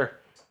way there?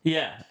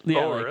 yeah. Oh,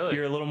 like, really?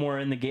 You're a little more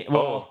in the game.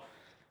 Well,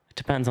 it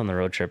depends on the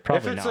road trip.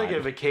 Probably If it's not. like a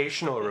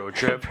vacational road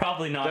trip,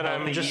 Probably not. then I'm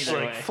healthy just either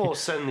like way. full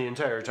send the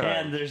entire time.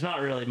 And there's not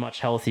really much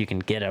health you can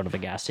get out of a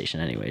gas station,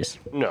 anyways.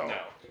 No,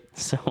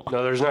 So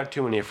there's not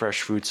too many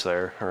fresh fruits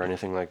there or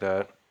anything like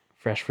that.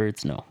 fresh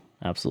fruits, no,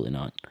 absolutely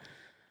not.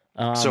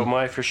 So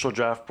my official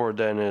draft board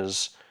then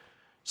is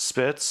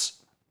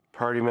Spitz,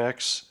 Party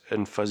Mix,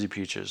 and Fuzzy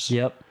Peaches.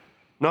 Yep.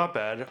 Not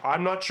bad.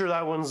 I'm not sure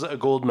that one's a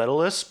gold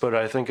medalist, but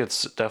I think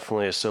it's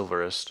definitely a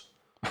silverist.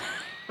 Or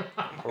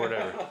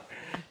whatever.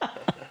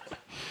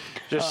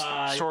 Just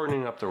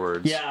shortening up the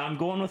words. Yeah, I'm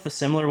going with a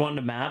similar one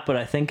to Matt, but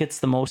I think it's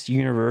the most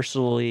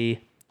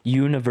universally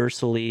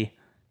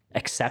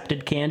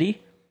accepted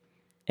candy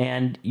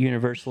and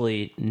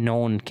universally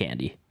known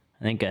candy.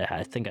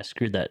 I think I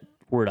screwed that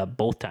word up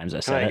both times I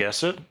Can said I it.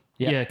 guess it?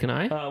 Yeah, can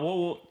I?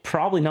 Well,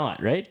 probably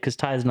not, right? Because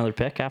Ty has another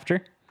pick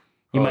after.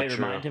 You Oh, might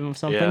true. remind him of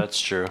something. Yeah, that's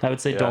true. I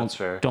would say Yeah, don't that's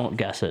fair. don't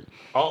guess it.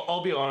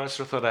 I'll be honest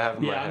with what I have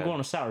in my Yeah, head. I'm going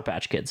with Sour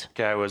Patch Kids.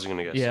 Okay, I wasn't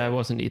gonna guess. Yeah, I that.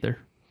 wasn't either.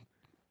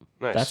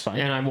 Nice. That's fine.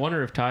 And I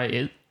wonder if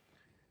Ty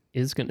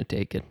is going to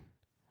take it.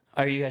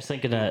 Are you guys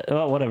thinking?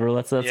 Whatever.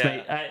 Let's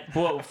Yeah. make.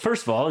 Well,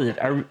 first of all,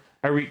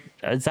 are we?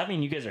 Does that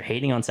mean you guys are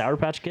hating on Sour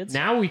Patch Kids?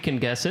 Now we can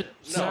guess it.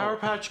 Sour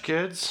Patch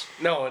Kids.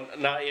 No,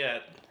 not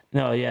yet.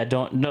 No, yeah,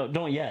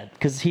 don't yet,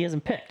 because he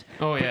hasn't picked.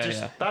 Oh,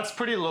 yeah. That's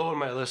pretty low on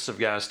my list of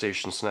gas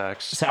station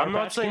snacks. Sour I'm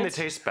not Patch saying Kids?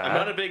 they taste I'm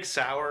not a bad. big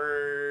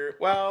sour.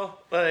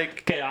 Well, like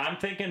Okay, I'm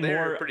thinking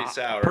They're more. pretty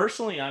sour.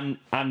 Personally, I'm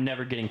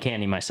never getting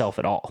candy myself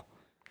at all.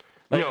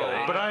 No,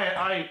 but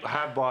I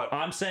have bought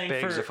I'm saying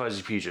bags for- of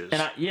Fuzzy Peaches.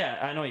 And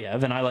I know you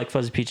have, and I like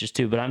Fuzzy Peaches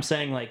too. But I'm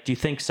saying, like, do you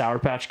think Sour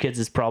Patch Kids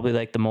is probably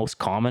like the most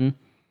common?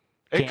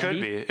 It candy?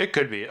 could be. It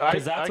could be. I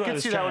that's what I could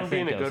was see that trying one to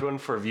being a think of. good one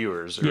for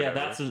viewers. Or Yeah,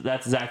 whatever.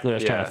 that's exactly what I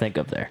was trying Yeah. to think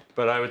of there.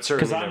 But I would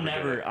certainly Because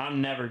never I'm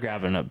never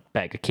grabbing a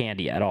bag of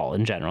candy at all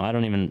in general. I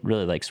don't even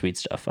really like sweet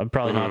stuff. I'm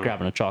probably not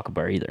grabbing a chocolate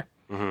bar either.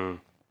 I'm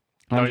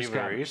Not just even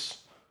a grabbing- Reese.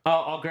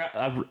 I'll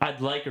grab.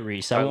 I'd like a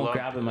Reese. I won't love-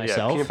 grab it Yeah,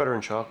 myself. peanut butter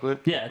and chocolate.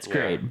 Yeah, it's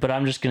great. But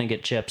I'm just gonna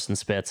get chips and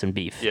spits and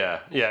beef. Yeah,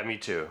 me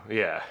too.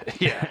 Yeah,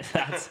 yeah.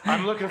 That's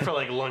I'm looking for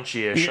like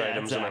lunchy-ish yeah,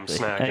 items when I'm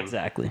exactly. snacking.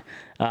 Exactly.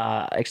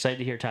 Excited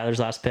to hear Tyler's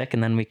last pick,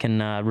 and then we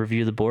can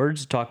review the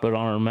boards, talk about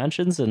honorable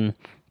mentions, and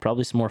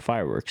probably some more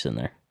fireworks in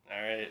there.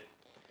 all right.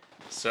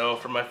 So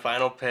for my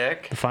final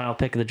pick, The final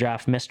pick of the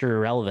draft, Mr.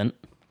 Irrelevant.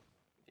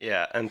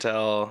 yeah,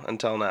 until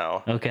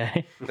now,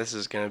 Okay. this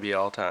is gonna be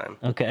all time.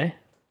 Okay.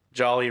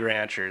 Jolly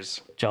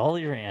Ranchers.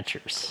 Jolly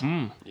Ranchers.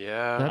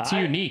 Yeah, That's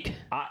unique.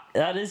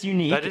 That is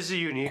unique. that is a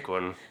unique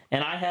one.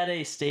 And I had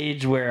a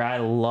stage where I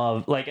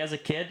loved, like as a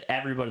kid,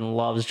 everybody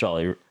loves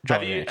Jolly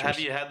Ranchers. Have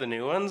you had the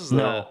new ones?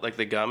 No. Like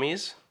the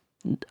gummies?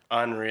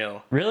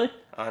 Unreal. Really?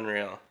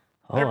 Unreal.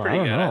 Oh, They're I pretty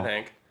don't good, know. I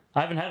think.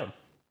 I haven't had them.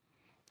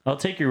 I'll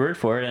take your word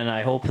for it, and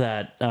I hope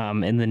that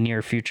in the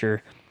near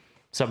future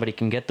somebody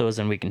can get those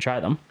and we can try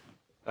them.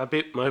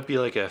 Might be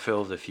like a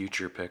Phil of the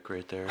Future pick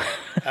right there.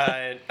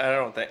 I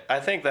don't think. I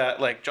think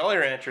that like Jolly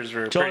Ranchers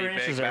were Jolly pretty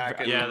Ranchers big are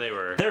back in. Yeah, they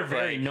were. They're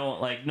very no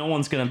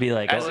one's gonna be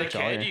like, As oh, a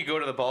Jolly kid, you go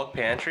to the bulk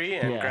pantry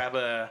and Yeah.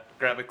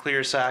 grab a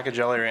clear sack of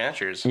Jolly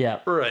Ranchers. Yeah.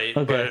 Right,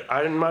 Okay. but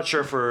I'm not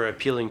sure if we're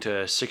appealing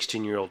to a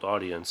 16-year-old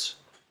audience.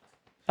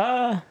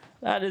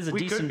 That is a We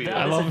could decent. be. That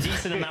I is love- a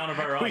decent amount of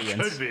our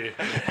audience. be.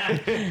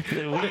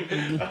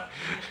 We-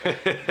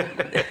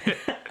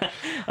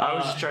 I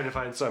was just trying to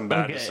find something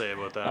bad okay. to say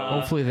about that.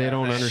 Hopefully they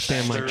don't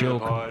understand my Stir the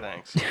joke. pot.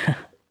 Thanks.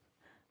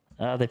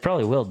 They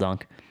probably will,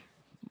 Dunk.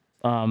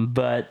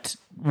 But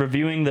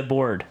reviewing the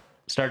board,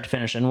 start to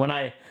finish, and when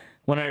I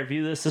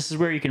review this is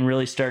where you can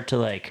really start to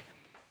like.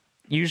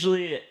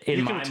 Usually, in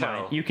You my can mind,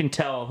 tell. you can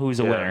tell who's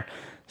a Yeah. winner.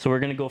 So we're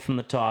gonna go from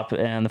the top,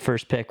 and the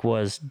first pick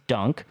was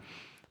Dunk,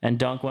 and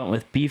Dunk went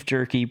with beef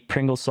jerky,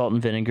 Pringles salt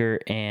and vinegar,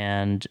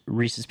 and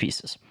Reese's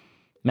Pieces.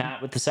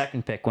 Matt with the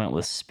second pick went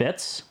with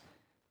Spitz,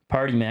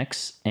 Party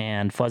Mix,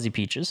 and Fuzzy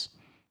Peaches.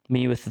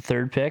 Me with the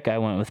third pick, I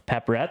went with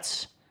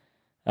Pepperettes,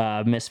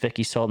 Miss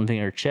Vicky salt and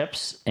vinegar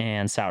chips,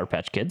 and Sour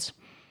Patch Kids.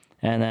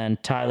 And then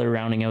Tyler,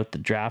 rounding out the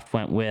draft,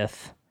 went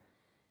with.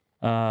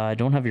 I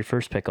don't have your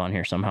first pick on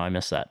here. Somehow I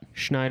missed that.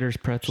 Schneider's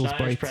Pretzels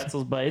Schneider's Bites.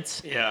 Pretzels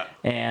Bites Yeah.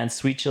 and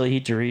Sweet Chili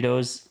Heat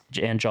Doritos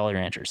and Jolly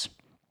Ranchers.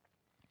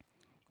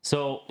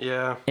 So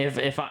Yeah,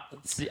 if I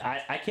see,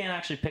 I can't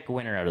actually pick a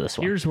winner out of this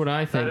one. Here's what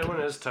I think. that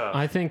one is tough.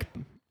 I think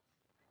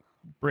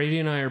Brady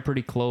and I are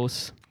pretty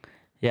close.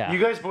 Yeah, You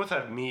guys both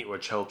have meat,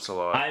 which helps a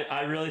lot.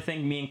 I really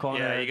think me and Connor.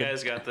 Yeah, are you the-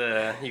 guys got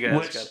the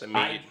which meat.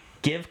 I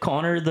give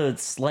Connor the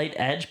slight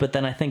edge, but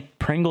then I think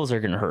Pringles are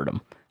gonna hurt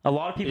him. A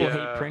lot of people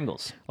Yeah. hate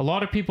Pringles. A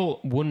lot of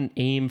people wouldn't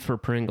aim for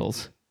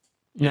Pringles.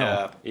 No.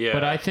 Yeah. yeah,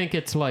 But I think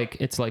it's like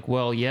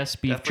well, yes,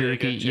 beef Definitely a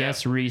jerky, good jab.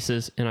 yes,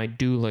 Reese's, and I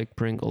do like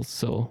Pringles.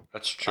 So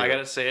that's true. I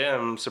gotta say,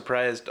 I'm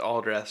surprised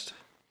all dressed.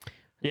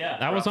 Yeah,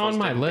 that was Ruffles on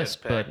my didn't get list,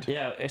 but picked.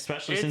 yeah,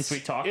 especially since we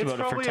talked about it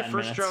for probably 10 a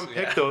first minutes. round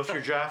pick though if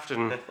you're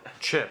drafting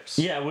chips.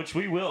 Yeah, which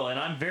we will, and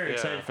I'm very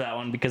excited for that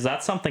one because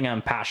that's something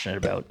I'm passionate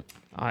about.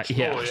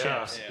 yeah, Oh yeah,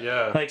 Chips.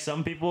 yeah. Like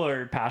some people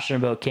are passionate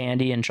about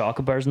candy and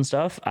chocolate bars and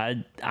stuff.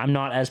 I'm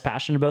not as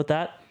passionate about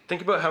that.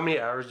 Think about how many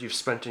hours you've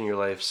spent in your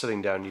life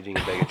sitting down eating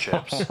a bag of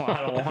chips.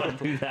 I don't want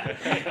to do that.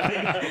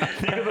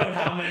 Think about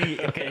how many.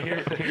 Okay,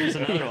 here's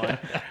another one.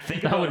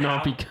 Think that about would not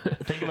how, be good.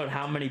 Think about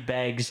how many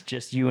bags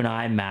just you and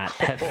I, Matt,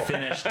 have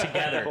finished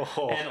together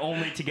and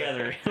only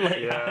together. Like,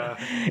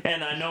 Yeah.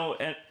 And I know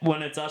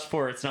when it's us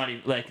four, it's not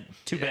even like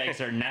 2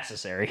 bags are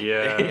necessary.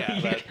 Yeah.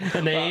 Yeah,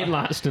 and they ain't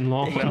lasting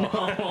long.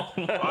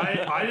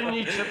 I didn't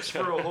eat chips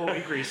for a whole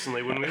week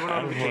recently when we went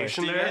on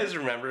vacation do you there. guys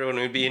remember when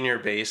we'd be in your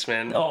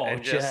basement Oh,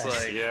 and just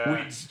yes. like Yeah.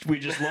 We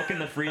just look in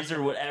the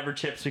freezer, whatever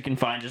chips we can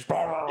find, just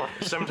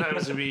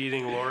Sometimes we'd be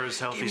eating Laura's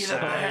healthy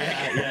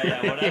snack.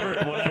 yeah,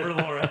 whatever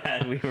Laura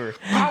had, we were.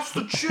 Pass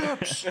the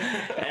chips.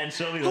 And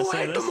she'll be Who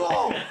listening ate to this. them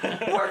all?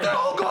 Where'd they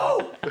all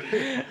go?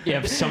 Yeah,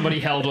 if somebody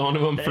held on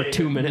to him for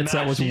 2 minutes,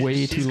 Matt, that was she's- way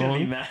she's too gonna be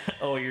long. mad.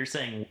 Oh, you're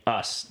saying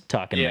us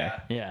talking Yeah.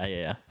 there.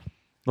 Yeah.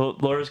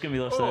 Laura's gonna be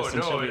listening Oh to this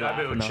and she'll no, be I bet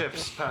laughing. with though.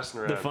 chips passing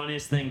around. The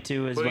funniest thing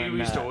too is But when we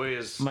used to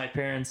always my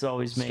parents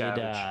always made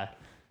scavenge.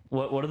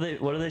 what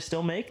do they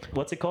still make?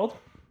 What's it called?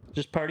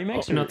 Just party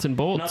mix? or- Nuts and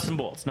bolts.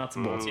 Nuts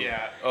and bolts.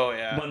 yeah, oh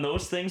yeah. When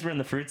those things were in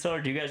the fruit cellar,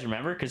 do you guys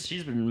remember? Because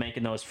she's been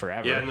making those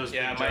forever. Yeah, in those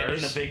Yeah, big my-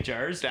 jars. In the big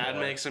jars. Dad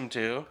makes them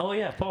too. Oh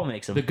yeah, Paul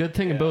makes them. The good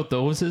thing about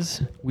those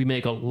is we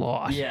make a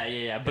lot.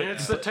 Yeah. But And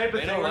it's the type of They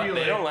thing don't where la- you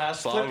they like don't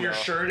last flip long, your though.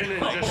 shirt in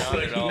and just not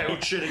like at all.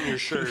 ouch it in your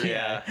shirt.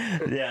 Yeah.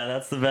 yeah,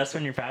 that's the best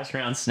when you're passing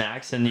around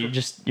snacks and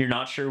you're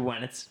not sure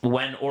when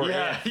or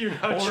Yeah, if you're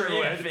not or sure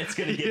if when. it's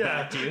gonna get Yeah,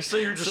 back to you. so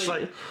you're just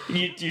like-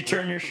 you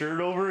turn your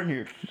shirt over and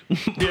you're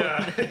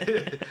Yeah.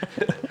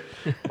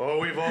 Oh,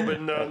 we've all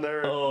been down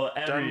there,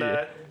 done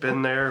that,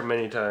 been there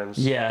many times.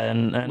 yeah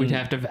and We'd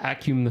have to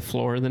vacuum the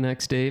floor the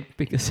next day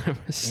because there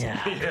was yeah.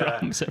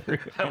 crumbs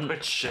everywhere. How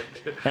much shit?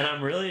 And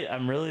I'm really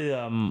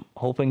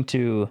hoping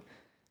to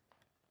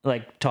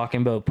like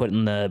talking about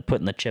putting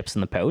the chips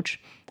in the pouch.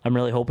 I'm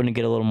really hoping to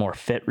get a little more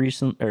fit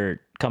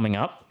coming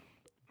up,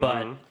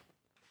 but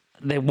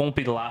they won't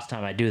be the last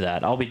time I do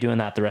that. I'll be doing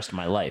that the rest of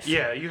my life.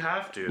 Yeah, you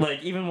have to.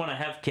 Like even when I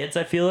have kids,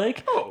 I feel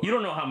like you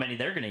don't know how many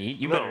they're gonna eat.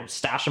 You better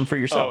stash them for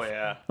yourself. Oh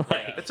yeah.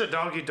 Like, It's a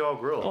doggy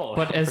dog rule. oh,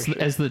 But as for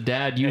sure. as the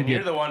dad, you And you're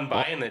get the one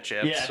buying the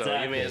chips, Yeah, so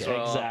you may as exactly,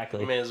 well exactly.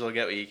 you may as well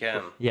get what you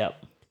can.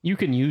 Yep. you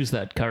can use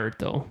that cart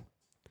though.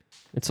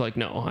 It's like,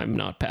 no, I'm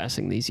not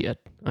passing these yet.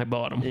 I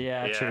bought them.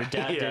 Yeah, Yeah. true.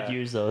 Dad Yeah. did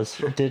use those.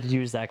 Did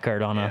use that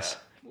card on us.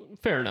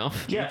 Fair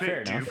enough. Yeah,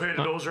 fair Do you enough. pay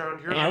the bills around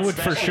here? I would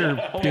for sure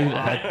do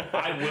that.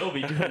 I will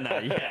be doing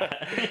that.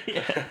 Yeah.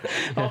 Yeah.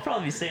 I'll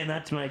probably be saying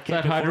that to my kid.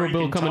 That before hydro he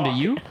bill can coming talk. to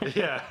you?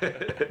 Yeah.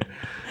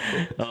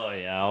 Oh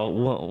yeah.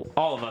 Well,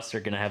 all of us are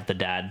gonna have the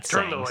dad.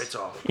 Turn the sayings. lights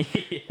off.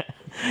 Yeah.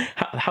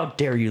 How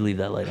dare you leave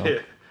that light on?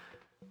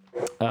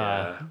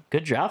 Yeah.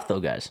 Good draft though,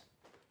 guys.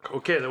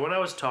 Okay, the one I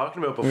was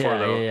talking about before, Yeah,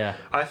 though, yeah.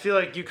 I feel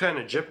like you kind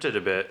of gypped it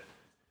a bit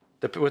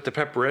with the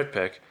pepperette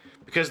pick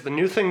because the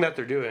new thing that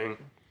they're doing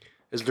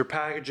is they're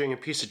packaging a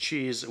piece of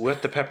cheese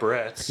with the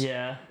pepperettes.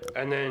 Yeah.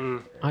 And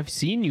then I've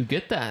seen you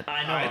get that.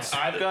 I know.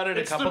 I've got it a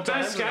It's the couple best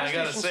times, and I gas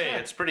gotta station say,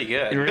 snack. it's pretty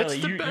good. Really?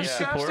 it's the You best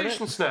gas support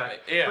station it? snack.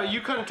 Yeah. But you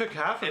couldn't took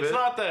half of It's it.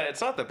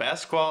 not the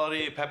best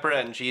quality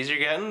pepperette and cheese you're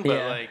getting, but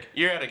Yeah. like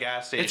you're at a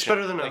gas station. It's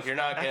better than like a you're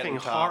not getting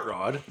effing hot top.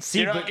 rod. See,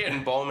 You're but not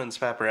getting Bowman's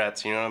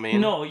pepperettes. You know what I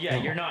mean? no, yeah,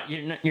 you're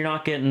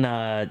not getting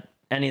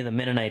any of the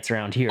Mennonites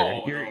around here.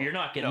 Oh, you're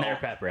not getting no. their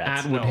pepperettes.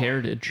 Atwood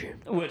Heritage.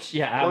 Which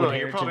yeah, Well, Atwood no, you're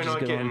Heritage probably is not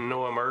good getting one.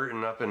 Noah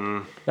Martin up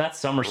in. That's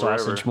summer wherever.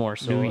 sausage more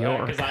so. New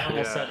York. Because I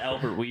almost Yeah. said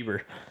Albert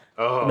Weber.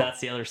 Oh. That's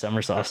the other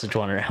summer sausage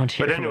one around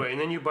here. But anyway, and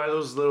then you buy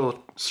those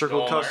little circle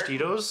Noah Martin?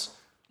 Tostitos.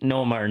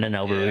 Noah Martin and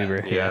Albert Yeah.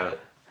 Weber. Yeah.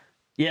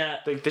 Yeah.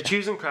 The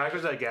cheese and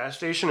crackers at a gas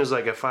station is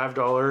like a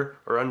 $5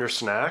 or under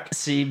snack,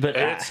 See, but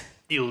and it's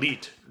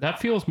elite. That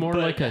feels more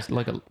like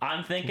a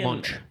I'm thinking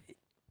lunch.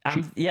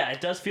 yeah,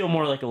 it does feel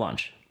more like a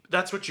lunch.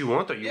 That's what you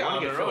want, though. You Yeah, want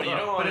on to get the road, filled you up,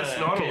 don't but wanna- it's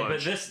not Okay, a but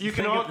lunch. this- You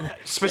think cannot of-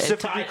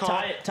 specifically call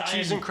Ty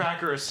cheese and- and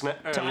cracker a Ty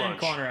and lunch.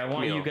 Connor, I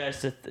want you meal.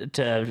 guys to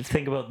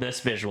think about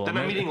this visual. Then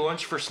I'm eating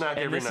lunch for snack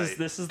And every this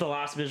night. is the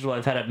last visual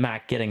I've had of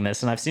Mac getting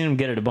this, and I've seen him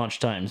get it a bunch of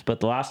times. But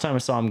the last time I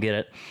saw him get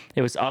it,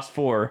 it was us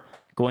four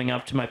going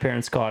up to my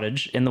parents'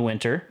 cottage in the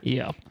winter,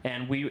 Yeah.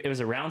 and it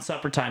was around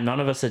supper time. None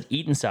of us had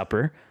eaten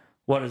supper.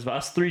 What does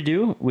us three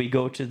do? We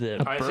go to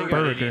the. I think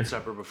I did burger. eat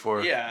supper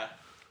before. Yeah.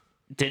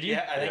 Did you?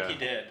 Yeah, I think Yeah. he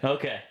did.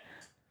 Okay.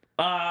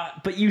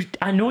 But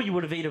I know you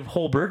would have ate a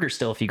whole burger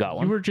still if you got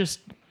one. You were just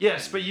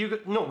Yes, but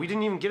no, we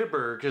didn't even get a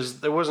burger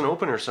because it wasn't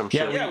open or some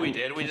Yeah, shit. Yeah, we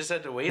did. We just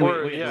had to wait.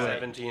 Or, wait yeah.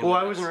 17 Well,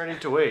 I minutes. wasn't ready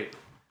to wait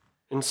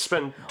and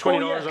spend oh $20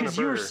 yeah, on a because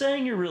you were burger.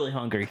 saying you're really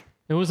hungry.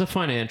 it was a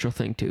financial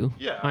thing too.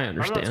 Yeah, I I'm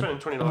not understand. spending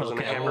 $20 on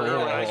a Okay, hamburger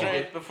when I That's can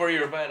right get. before you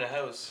were buying a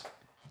house.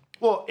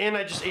 Well, and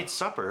I just ate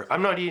supper.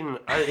 I'm not eating.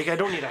 I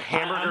don't need a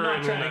hamburger. I'm not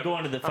and trying then to go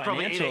into the I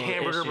probably ate financial a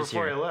hamburger issues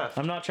before here. I left.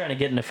 I'm not trying to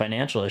get into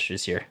financial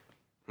issues here.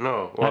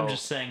 No, well, I'm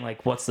just saying,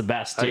 like, what's the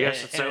best? I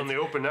guess it's And out in the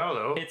open now,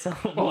 though. It's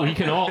Well, we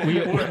can all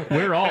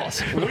we're all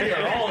we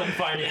are all in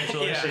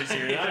financial issues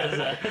here.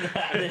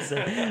 That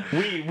is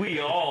we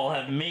all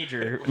have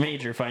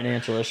major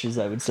financial issues,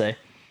 I would say.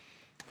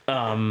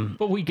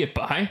 but we get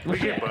by.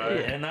 Yeah, by.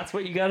 and that's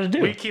what you got to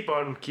do. We keep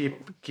on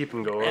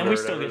keeping going. and or we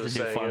still whatever get to the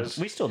do saying fun. is.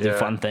 We still do Yeah.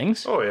 fun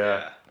things. Oh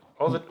yeah.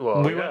 All the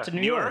we yeah. went to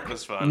New New York. York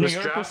was fun. New This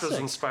York draft was was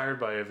sick. inspired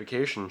by a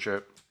vacation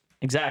trip,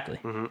 Exactly.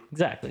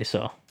 Exactly.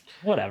 So,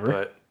 whatever.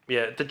 but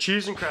yeah, the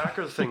cheese and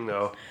cracker thing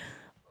though.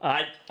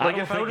 I Like don't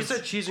if I think would have it's-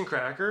 said cheese and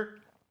cracker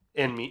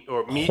and meat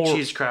or meat Hor-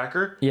 cheese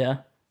cracker, yeah,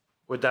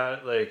 would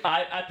that like?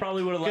 I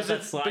probably would have let that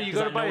Because slide. but you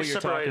 'cause I gotta know buy what you're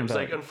separate talking items. about.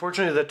 Like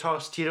unfortunately, the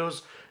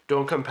Tostitos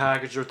don't come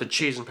packaged with the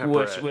cheese and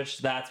pepperette. Which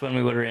that's when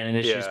we would have ran into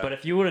issues. Yeah. But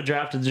if you would have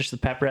drafted just the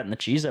pepperette and the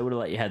cheese, I would have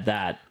let you had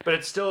that. But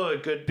it's still a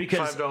good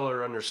Because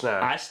 $5 under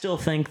snack. I still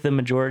think the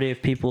majority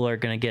of people are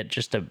gonna get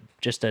just a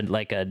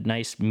like a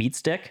nice meat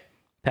stick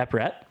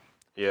pepperette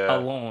yeah.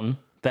 alone,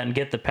 then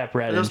get the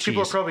pepperette and Those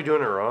people are cheese. probably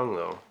doing it wrong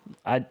though.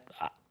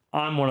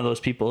 I'm one of those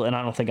people, and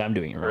I don't think I'm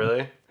doing it wrong.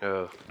 Really?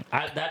 Yeah.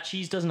 That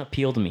cheese doesn't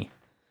appeal to me.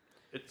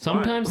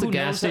 Sometimes the Who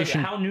gas knows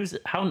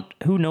station.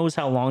 who knows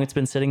how long it's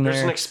been sitting There's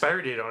an there?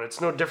 expiry date on it. It's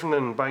no different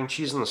than buying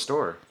cheese in the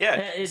store. Yeah,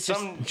 It's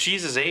some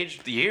cheese is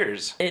aged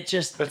years. It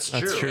just That's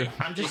That's true. true.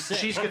 I'm just saying.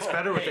 Cheese gets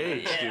better with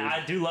age, dude. Yeah,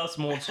 I do love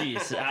some old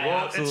cheese. I Well,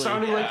 absolutely. it's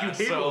sounding like you Yeah,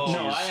 hate so old cheese.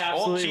 No, I old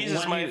absolutely- cheese is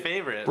when my you-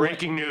 favorite.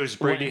 Breaking news: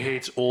 Brady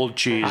hates old I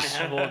cheese.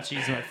 have old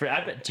cheese in my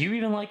fridge. Do you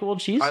even like old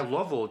cheese? I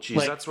love old cheese.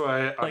 Like- That's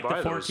why I like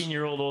buy the those.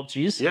 14-year-old old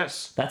cheese?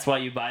 Yes. That's why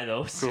you buy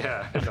those.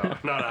 Yeah. No,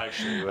 not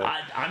actually. But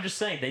I'm just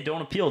saying they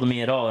don't appeal to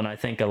me at all, and I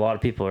think a lot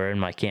of people are in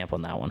my camp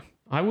on that one.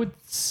 I would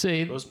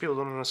say those people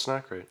don't know a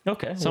snack rate.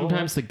 Okay. well,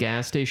 sometimes the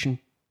gas station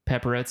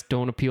pepperettes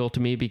don't appeal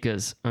to me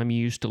because I'm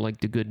used to like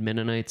the good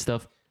Mennonite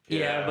stuff.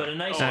 yeah, but a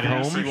nice At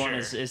greasy home? one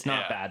is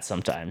not bad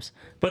sometimes.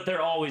 But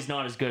they're always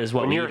not as good as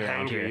what When we you're eat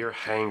around hangry, here. you're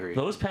hangry.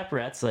 Those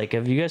pepperettes, like,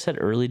 have you guys had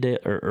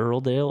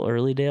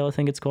Earldale, I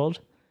think it's called?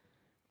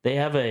 They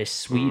have a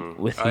sweet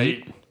with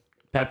heat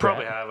pepperette.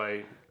 Probably have.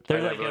 They're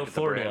I like never out look at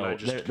the brand, Floridale. I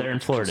just They're in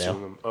Floridale.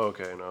 consume them. Oh,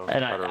 okay, no.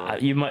 And I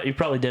don't know. you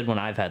probably did when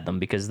I've had them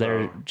because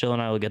they're Jill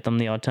and I will get them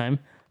the odd time.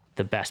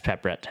 The best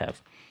pepperette to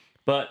have.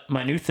 But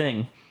my new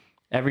thing,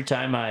 every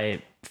time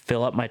I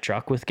fill up my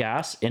truck with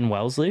gas in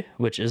Wellesley,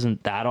 which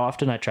isn't that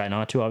often, I try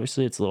not to.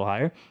 Obviously, it's a little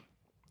higher.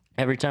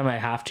 Every time I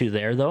have to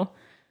there though,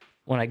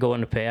 when I go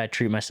in to pay, I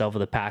treat myself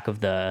with a pack of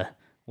the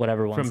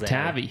whatever ones From they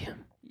have. Tabby.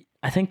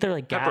 I think they're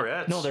like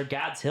Pepperettes? No, they're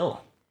Gads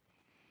Hill.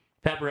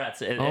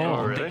 Pepperettes.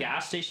 Oh, The really?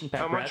 gas station pepperettes.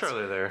 How much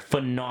are they there?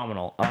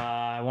 Phenomenal.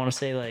 I want to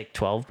say like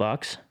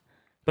 $12,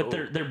 but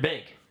they're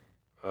big,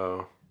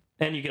 Oh.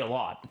 and you get a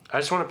lot. I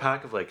just want a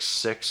pack of like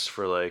 6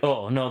 for like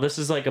Oh no, this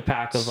is like a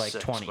pack of like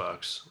 20.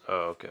 $6. Oh,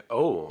 okay.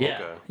 Oh,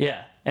 Yeah, okay.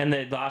 yeah, and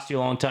they last you a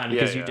long time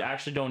because you yeah.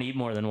 actually don't eat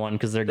more than one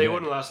because they're They good.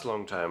 wouldn't last a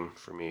long time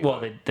for me. Well,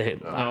 but- they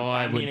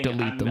I would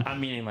delete them. I'm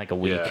meaning like a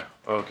week. yeah.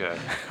 Okay.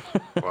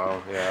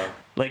 Wow. Yeah.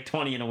 Like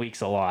 20 in a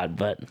week's a lot,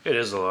 but It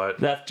is a lot.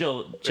 that's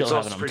Jill It's having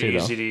also them pretty too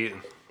easy though. to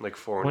eat, like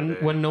 4 in a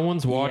day. When no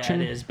one's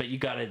watching, Yeah, it is, but you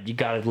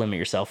gotta limit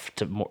yourself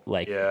to more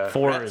like Yeah.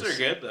 4 Reds is are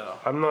good though.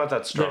 I'm not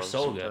that strong. They're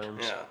so good.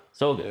 sometimes. Yeah.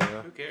 so good.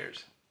 Who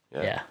cares?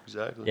 Yeah.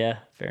 Exactly. Yeah,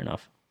 fair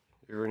enough.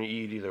 You're gonna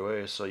eat either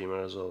way, so you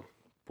might as well.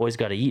 Boys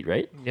got to eat,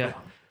 right? Yeah.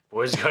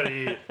 Boys gotta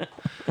eat.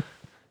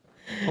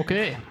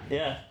 Okay.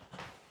 Yeah.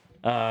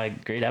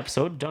 Great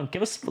episode. Dunk,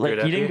 give us, like,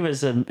 Great you didn't epi? give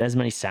us as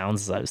many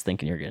sounds as I was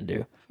thinking you were going to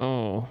do.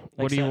 Oh,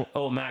 what Like, do you?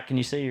 Oh, Matt, can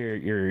you say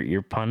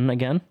your pun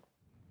again?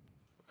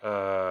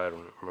 I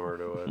don't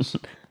remember what it was.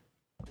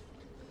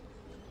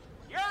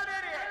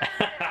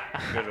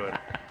 Good one.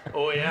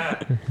 Oh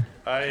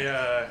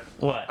yeah,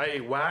 What?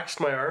 I waxed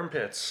my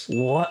armpits.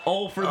 What?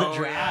 Oh, for the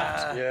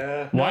draft.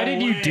 Yeah. Why No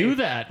did you way. do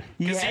that?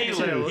 Because had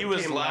to. he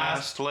was Came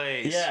last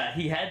place. Yeah,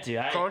 he had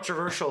to.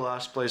 Controversial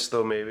last place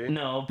though, maybe.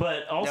 No,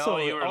 but also,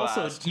 No, you were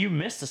last. you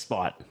missed a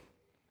spot.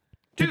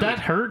 Did that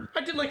hurt?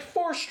 I did like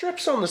 4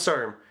 strips on this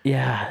arm.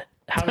 Yeah.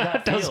 How did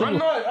that doesn't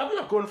feel? I'm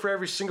not going for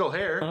every single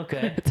hair.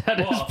 Okay. That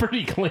is Well,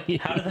 pretty clean.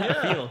 How did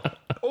that feel?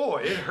 Oh,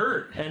 it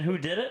hurt. And who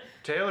did it?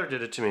 Taylor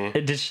did it to me.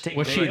 Did she take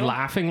Was a she video?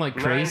 laughing like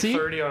crazy?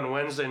 9:30 on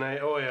Wednesday night.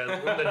 Oh yeah,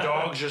 when the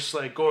dog's just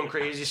like going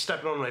crazy,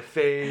 stepping on my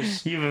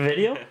face. You have a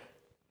video?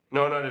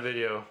 No, not a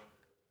video.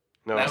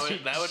 No.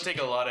 That would take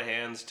a lot of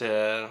hands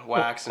to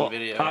wax and Well,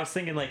 video. I was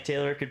thinking like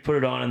Taylor could put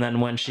it on, and then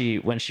when she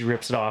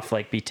rips it off,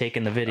 like be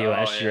taking the video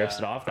as she rips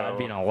it off. That would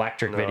be an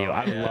electric video.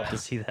 I'd love to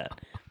see that.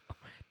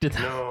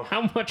 No.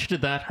 How much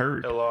did that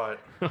hurt? A lot.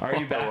 Are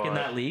you back in lot.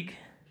 that league?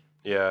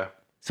 Yeah.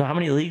 So how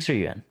many leagues are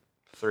you in?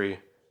 3.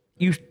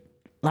 You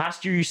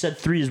last year you said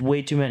 3 is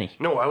way too many.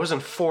 No, I was in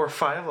 4 or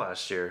 5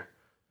 last year.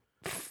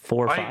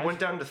 4 or 5. I went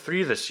down to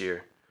 3 this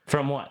year.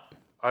 From what?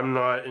 I'm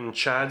not in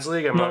Chad's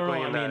league. I'm not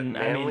going in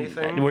that Manly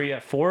thing. were you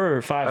at 4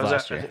 or 5 I was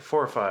last at I year? think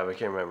 4 or 5. I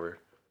can't remember.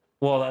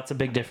 Well, that's a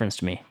big difference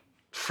to me.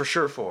 For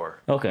sure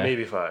 4. Okay.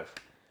 Maybe 5.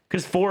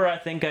 Because 4, I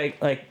think I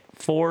like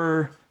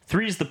 4.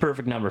 3 is the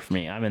perfect number for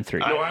me. I'm in 3.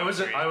 No, I was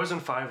in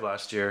 5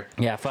 last year.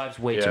 Yeah, 5's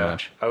way too Yeah.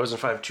 much. I was in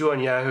 5. 2 on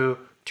Yahoo,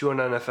 2 on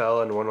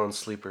NFL, and 1 on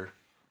Sleeper.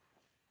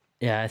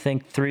 Yeah, I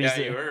think 3 is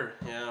yeah, you were.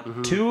 Yeah.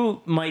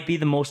 2 might be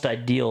the most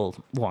ideal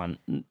one.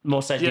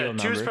 Most ideal Yeah,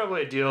 number. 2 is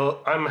probably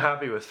ideal. I'm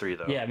happy with 3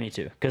 though. Yeah, me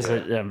too. Because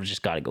I've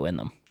just got to go in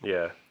them.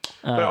 Yeah.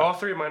 But all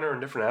 3 of mine are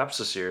in different apps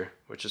this year,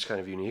 which is kind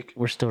of unique.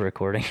 We're still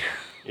recording.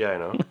 Yeah, I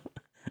know.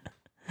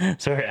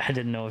 Sorry, I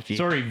didn't know if you.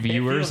 Sorry,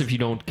 viewers, feels- if you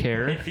don't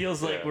care. It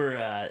feels like we're.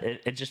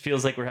 It just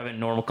feels like we're having a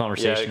normal Yeah,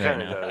 conversation it right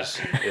kind of now.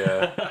 does.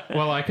 Yeah.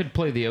 Well, I could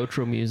play the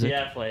outro music.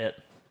 Yeah, play it.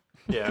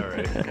 Yeah, all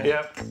right.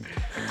 Yep.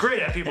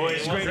 Great happy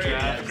boys. Hey, Great Great,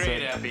 draft.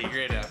 great, happy,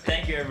 great, happy.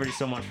 Thank you everybody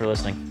so much for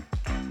listening.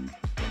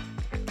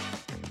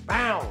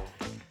 Bow.